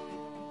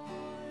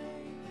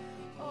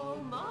 Oh,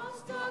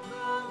 Master,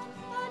 grant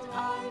that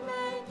I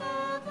may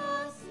never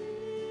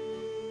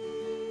seek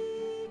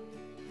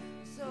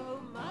so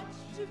much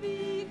to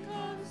be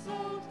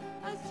consoled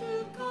as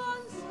to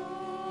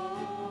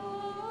console,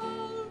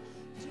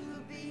 to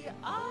be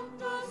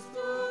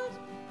understood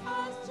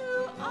as to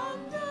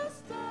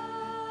understand,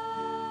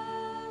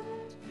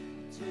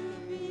 to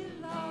be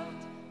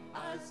loved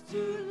as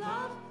to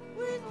love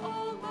with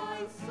all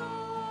my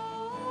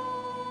soul.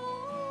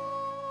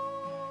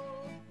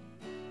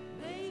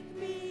 Make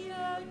me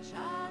a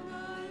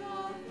channel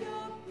of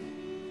your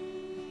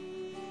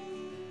peace.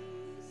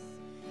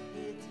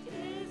 It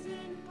is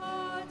in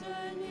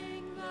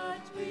pardoning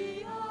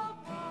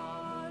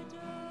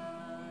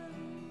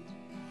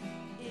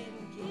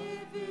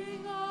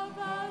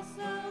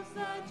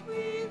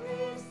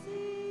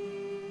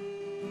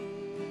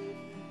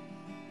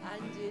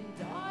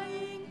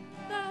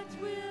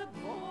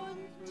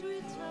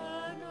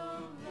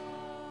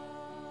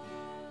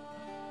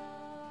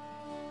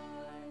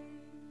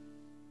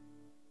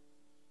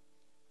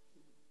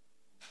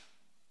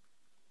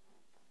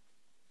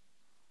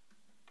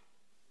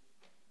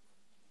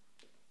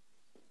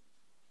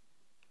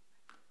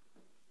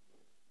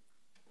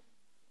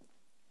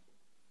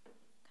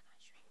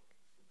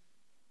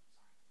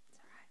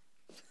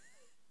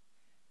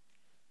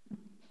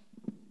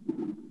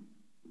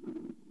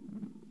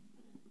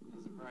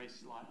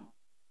slight.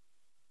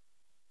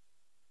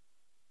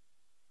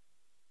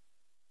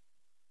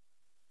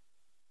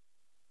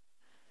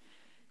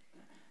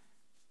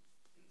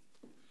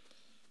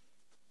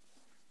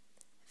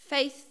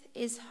 Faith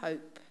is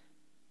hope.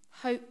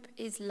 Hope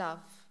is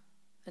love,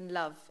 and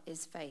love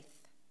is faith.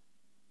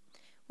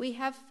 We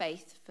have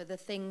faith for the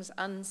things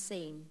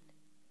unseen.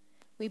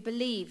 We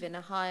believe in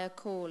a higher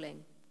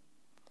calling.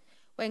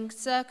 When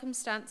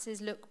circumstances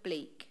look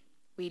bleak,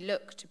 we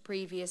look to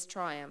previous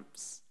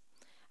triumphs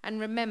and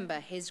remember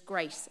his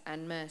grace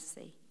and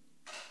mercy.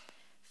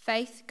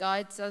 Faith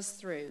guides us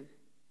through.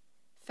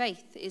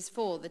 Faith is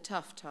for the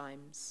tough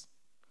times,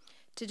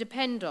 to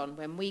depend on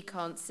when we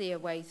can't see a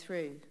way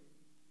through.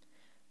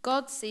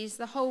 God sees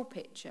the whole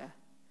picture,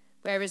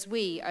 whereas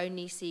we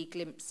only see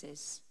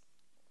glimpses.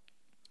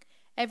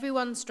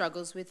 Everyone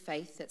struggles with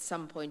faith at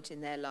some point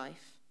in their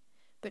life,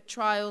 but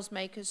trials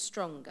make us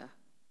stronger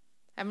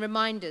and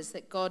remind us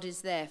that God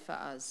is there for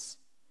us.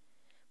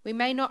 We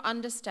may not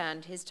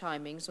understand his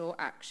timings or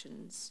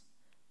actions,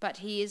 but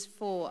he is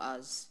for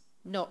us,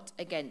 not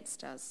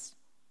against us.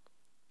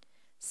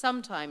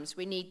 Sometimes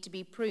we need to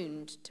be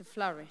pruned to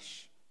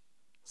flourish.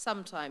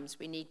 Sometimes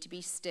we need to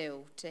be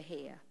still to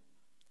hear.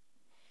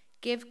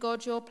 Give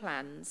God your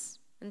plans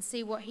and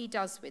see what he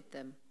does with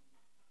them.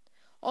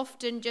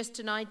 Often just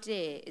an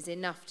idea is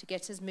enough to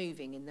get us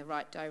moving in the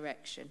right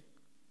direction.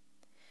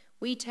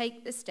 We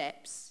take the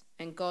steps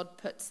and God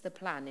puts the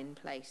plan in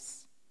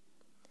place.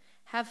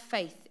 Have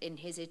faith in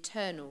his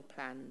eternal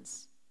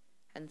plans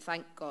and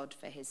thank God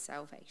for his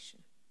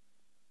salvation.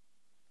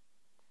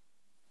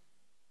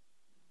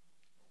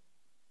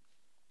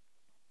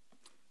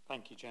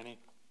 Thank you, Jenny.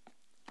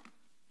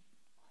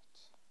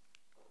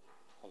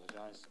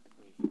 Apologise.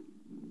 There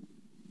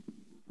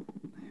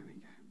we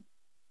go.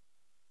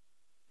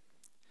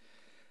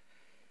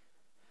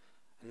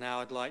 And now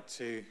I'd like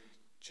to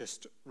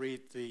just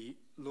read the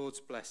Lord's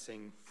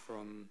blessing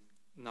from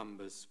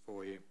Numbers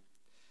for you.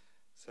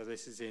 So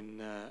this is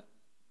in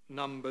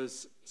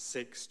Numbers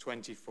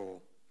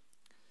 6:24.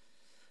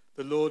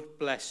 The Lord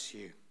bless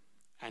you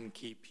and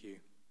keep you.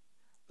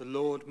 The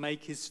Lord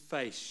make his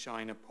face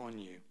shine upon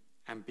you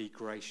and be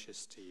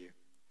gracious to you.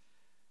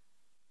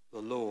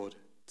 The Lord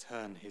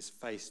turn his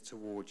face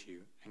toward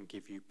you and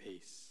give you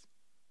peace.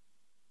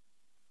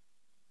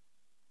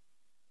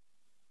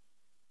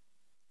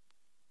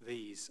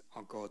 These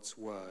are God's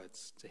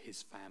words to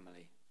his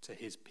family, to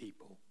his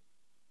people.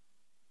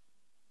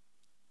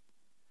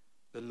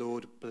 The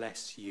Lord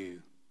bless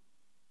you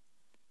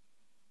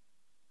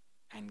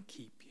and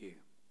keep you.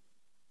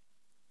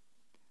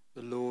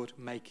 The Lord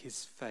make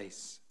his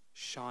face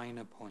shine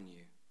upon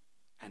you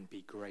and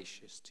be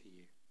gracious to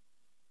you.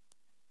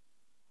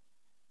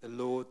 The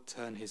Lord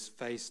turn his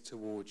face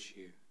towards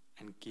you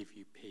and give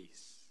you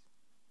peace.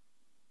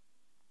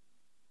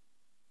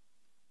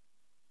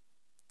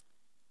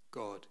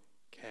 God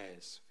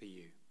cares for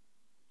you.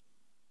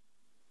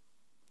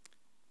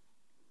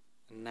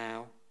 And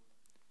now,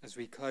 as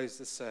we close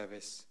the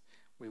service,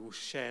 we will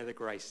share the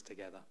grace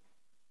together.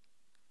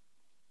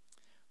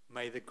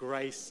 May the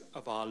grace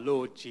of our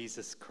Lord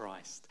Jesus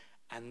Christ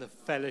and the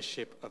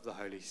fellowship of the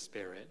Holy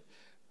Spirit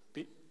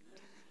be...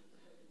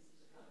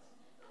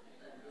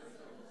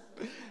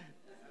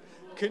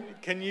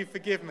 Can you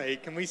forgive me?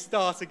 Can we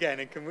start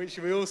again? And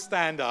should we all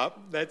stand up?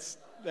 Let's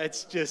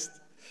just...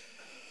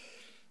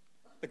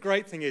 The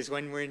great thing is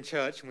when we're in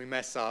church and we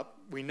mess up,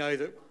 we know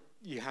that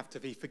you have to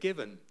be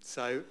forgiven.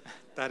 So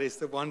that is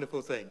the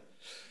wonderful thing.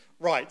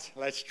 Right,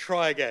 let's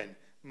try again.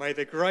 May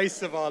the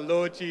grace of our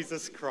Lord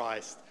Jesus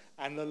Christ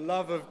and the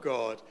love of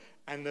God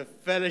and the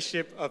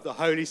fellowship of the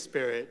Holy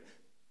Spirit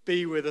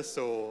be with us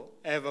all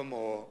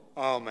evermore.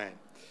 Amen.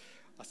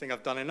 I think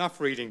I've done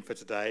enough reading for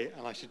today,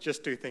 and I should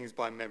just do things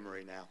by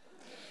memory now.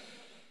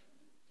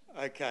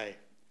 Okay,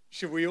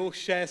 should we all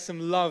share some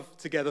love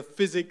together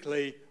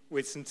physically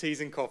with some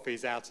teas and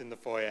coffees out in the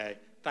foyer?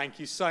 Thank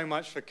you so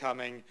much for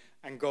coming,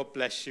 and God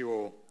bless you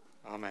all.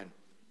 Amen.